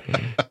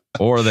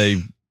 Or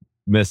they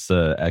miss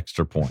an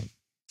extra point.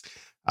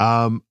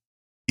 One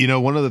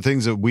of the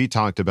things that we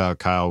talked about,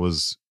 Kyle,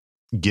 was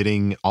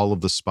getting all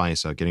of the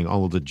spice out, getting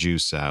all of the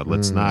juice out.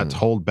 Let's not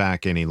hold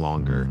back any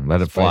longer.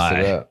 Let it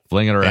fly.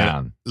 Fling it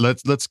around.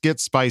 And let's get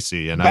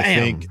spicy. And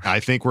Bam. I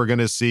think we're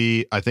gonna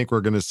see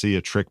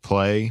a trick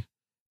play,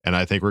 and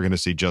I think we're gonna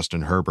see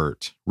Justin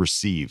Herbert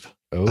receive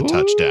a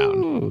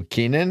touchdown.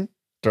 Keenan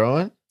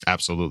throwing?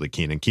 Absolutely,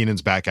 Keenan.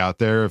 Keenan's back out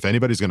there. If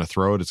anybody's gonna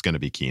throw it, it's gonna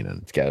be Keenan.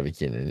 It's gotta be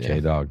Keenan. Yeah.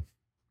 K-Dog.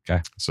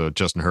 Okay. So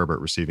Justin Herbert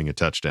receiving a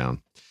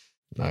touchdown.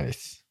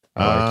 Nice.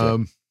 I like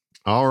it.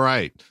 All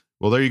right.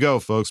 Well, there you go,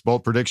 folks.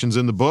 Bold predictions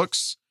in the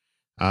books.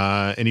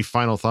 Any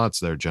final thoughts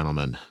there,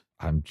 gentlemen?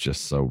 I'm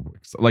just so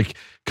excited.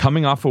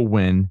 Coming off a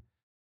win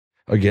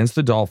against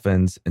the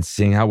Dolphins and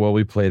seeing how well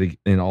we played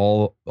in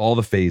all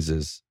the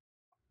phases.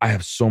 I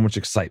have so much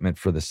excitement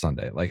for this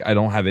Sunday. I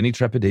don't have any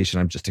trepidation.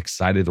 I'm just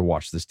excited to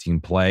watch this team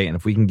play. And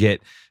if we can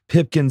get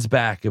Pipkins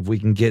back, if we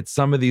can get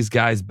some of these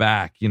guys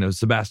back,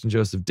 Sebastian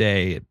Joseph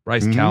Day,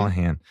 Bryce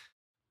Callahan,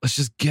 let's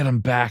just get them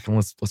back and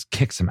let's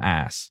kick some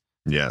ass.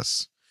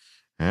 Yes.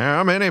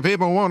 How many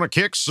people want to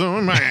kick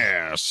some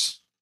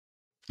ass?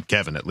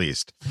 Kevin, at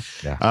least.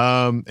 Yeah.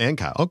 And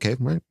Kyle. Okay.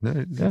 Right.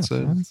 That's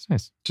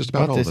nice. Just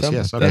about all of us.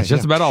 Yes. Okay. That's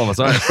just about all of us.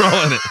 All right.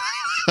 Rolling it.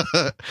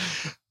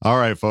 All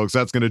right, folks.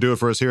 That's going to do it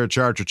for us here at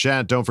Charger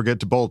Chat. Don't forget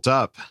to bolt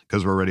up,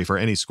 because we're ready for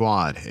any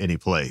squad, any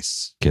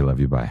place. Okay.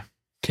 Love you. Bye.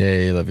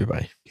 Okay. Love you.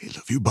 Bye. Okay.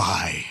 Love you.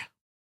 Bye.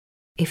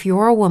 If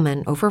you're a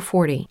woman over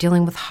 40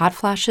 dealing with hot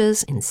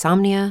flashes,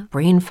 insomnia,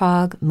 brain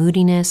fog,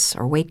 moodiness,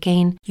 or weight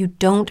gain, you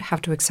don't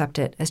have to accept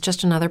it as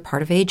just another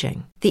part of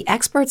aging. The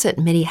experts at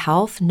MIDI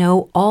Health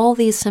know all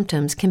these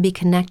symptoms can be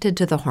connected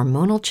to the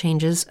hormonal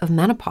changes of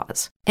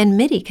menopause. And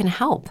MIDI can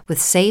help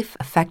with safe,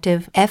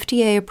 effective,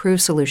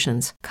 FDA-approved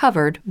solutions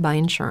covered by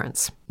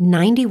insurance.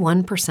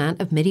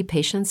 91% of MIDI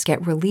patients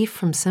get relief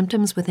from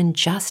symptoms within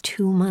just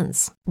 2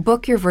 months.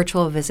 Book your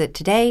virtual visit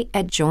today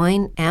at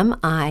joinmidi.com.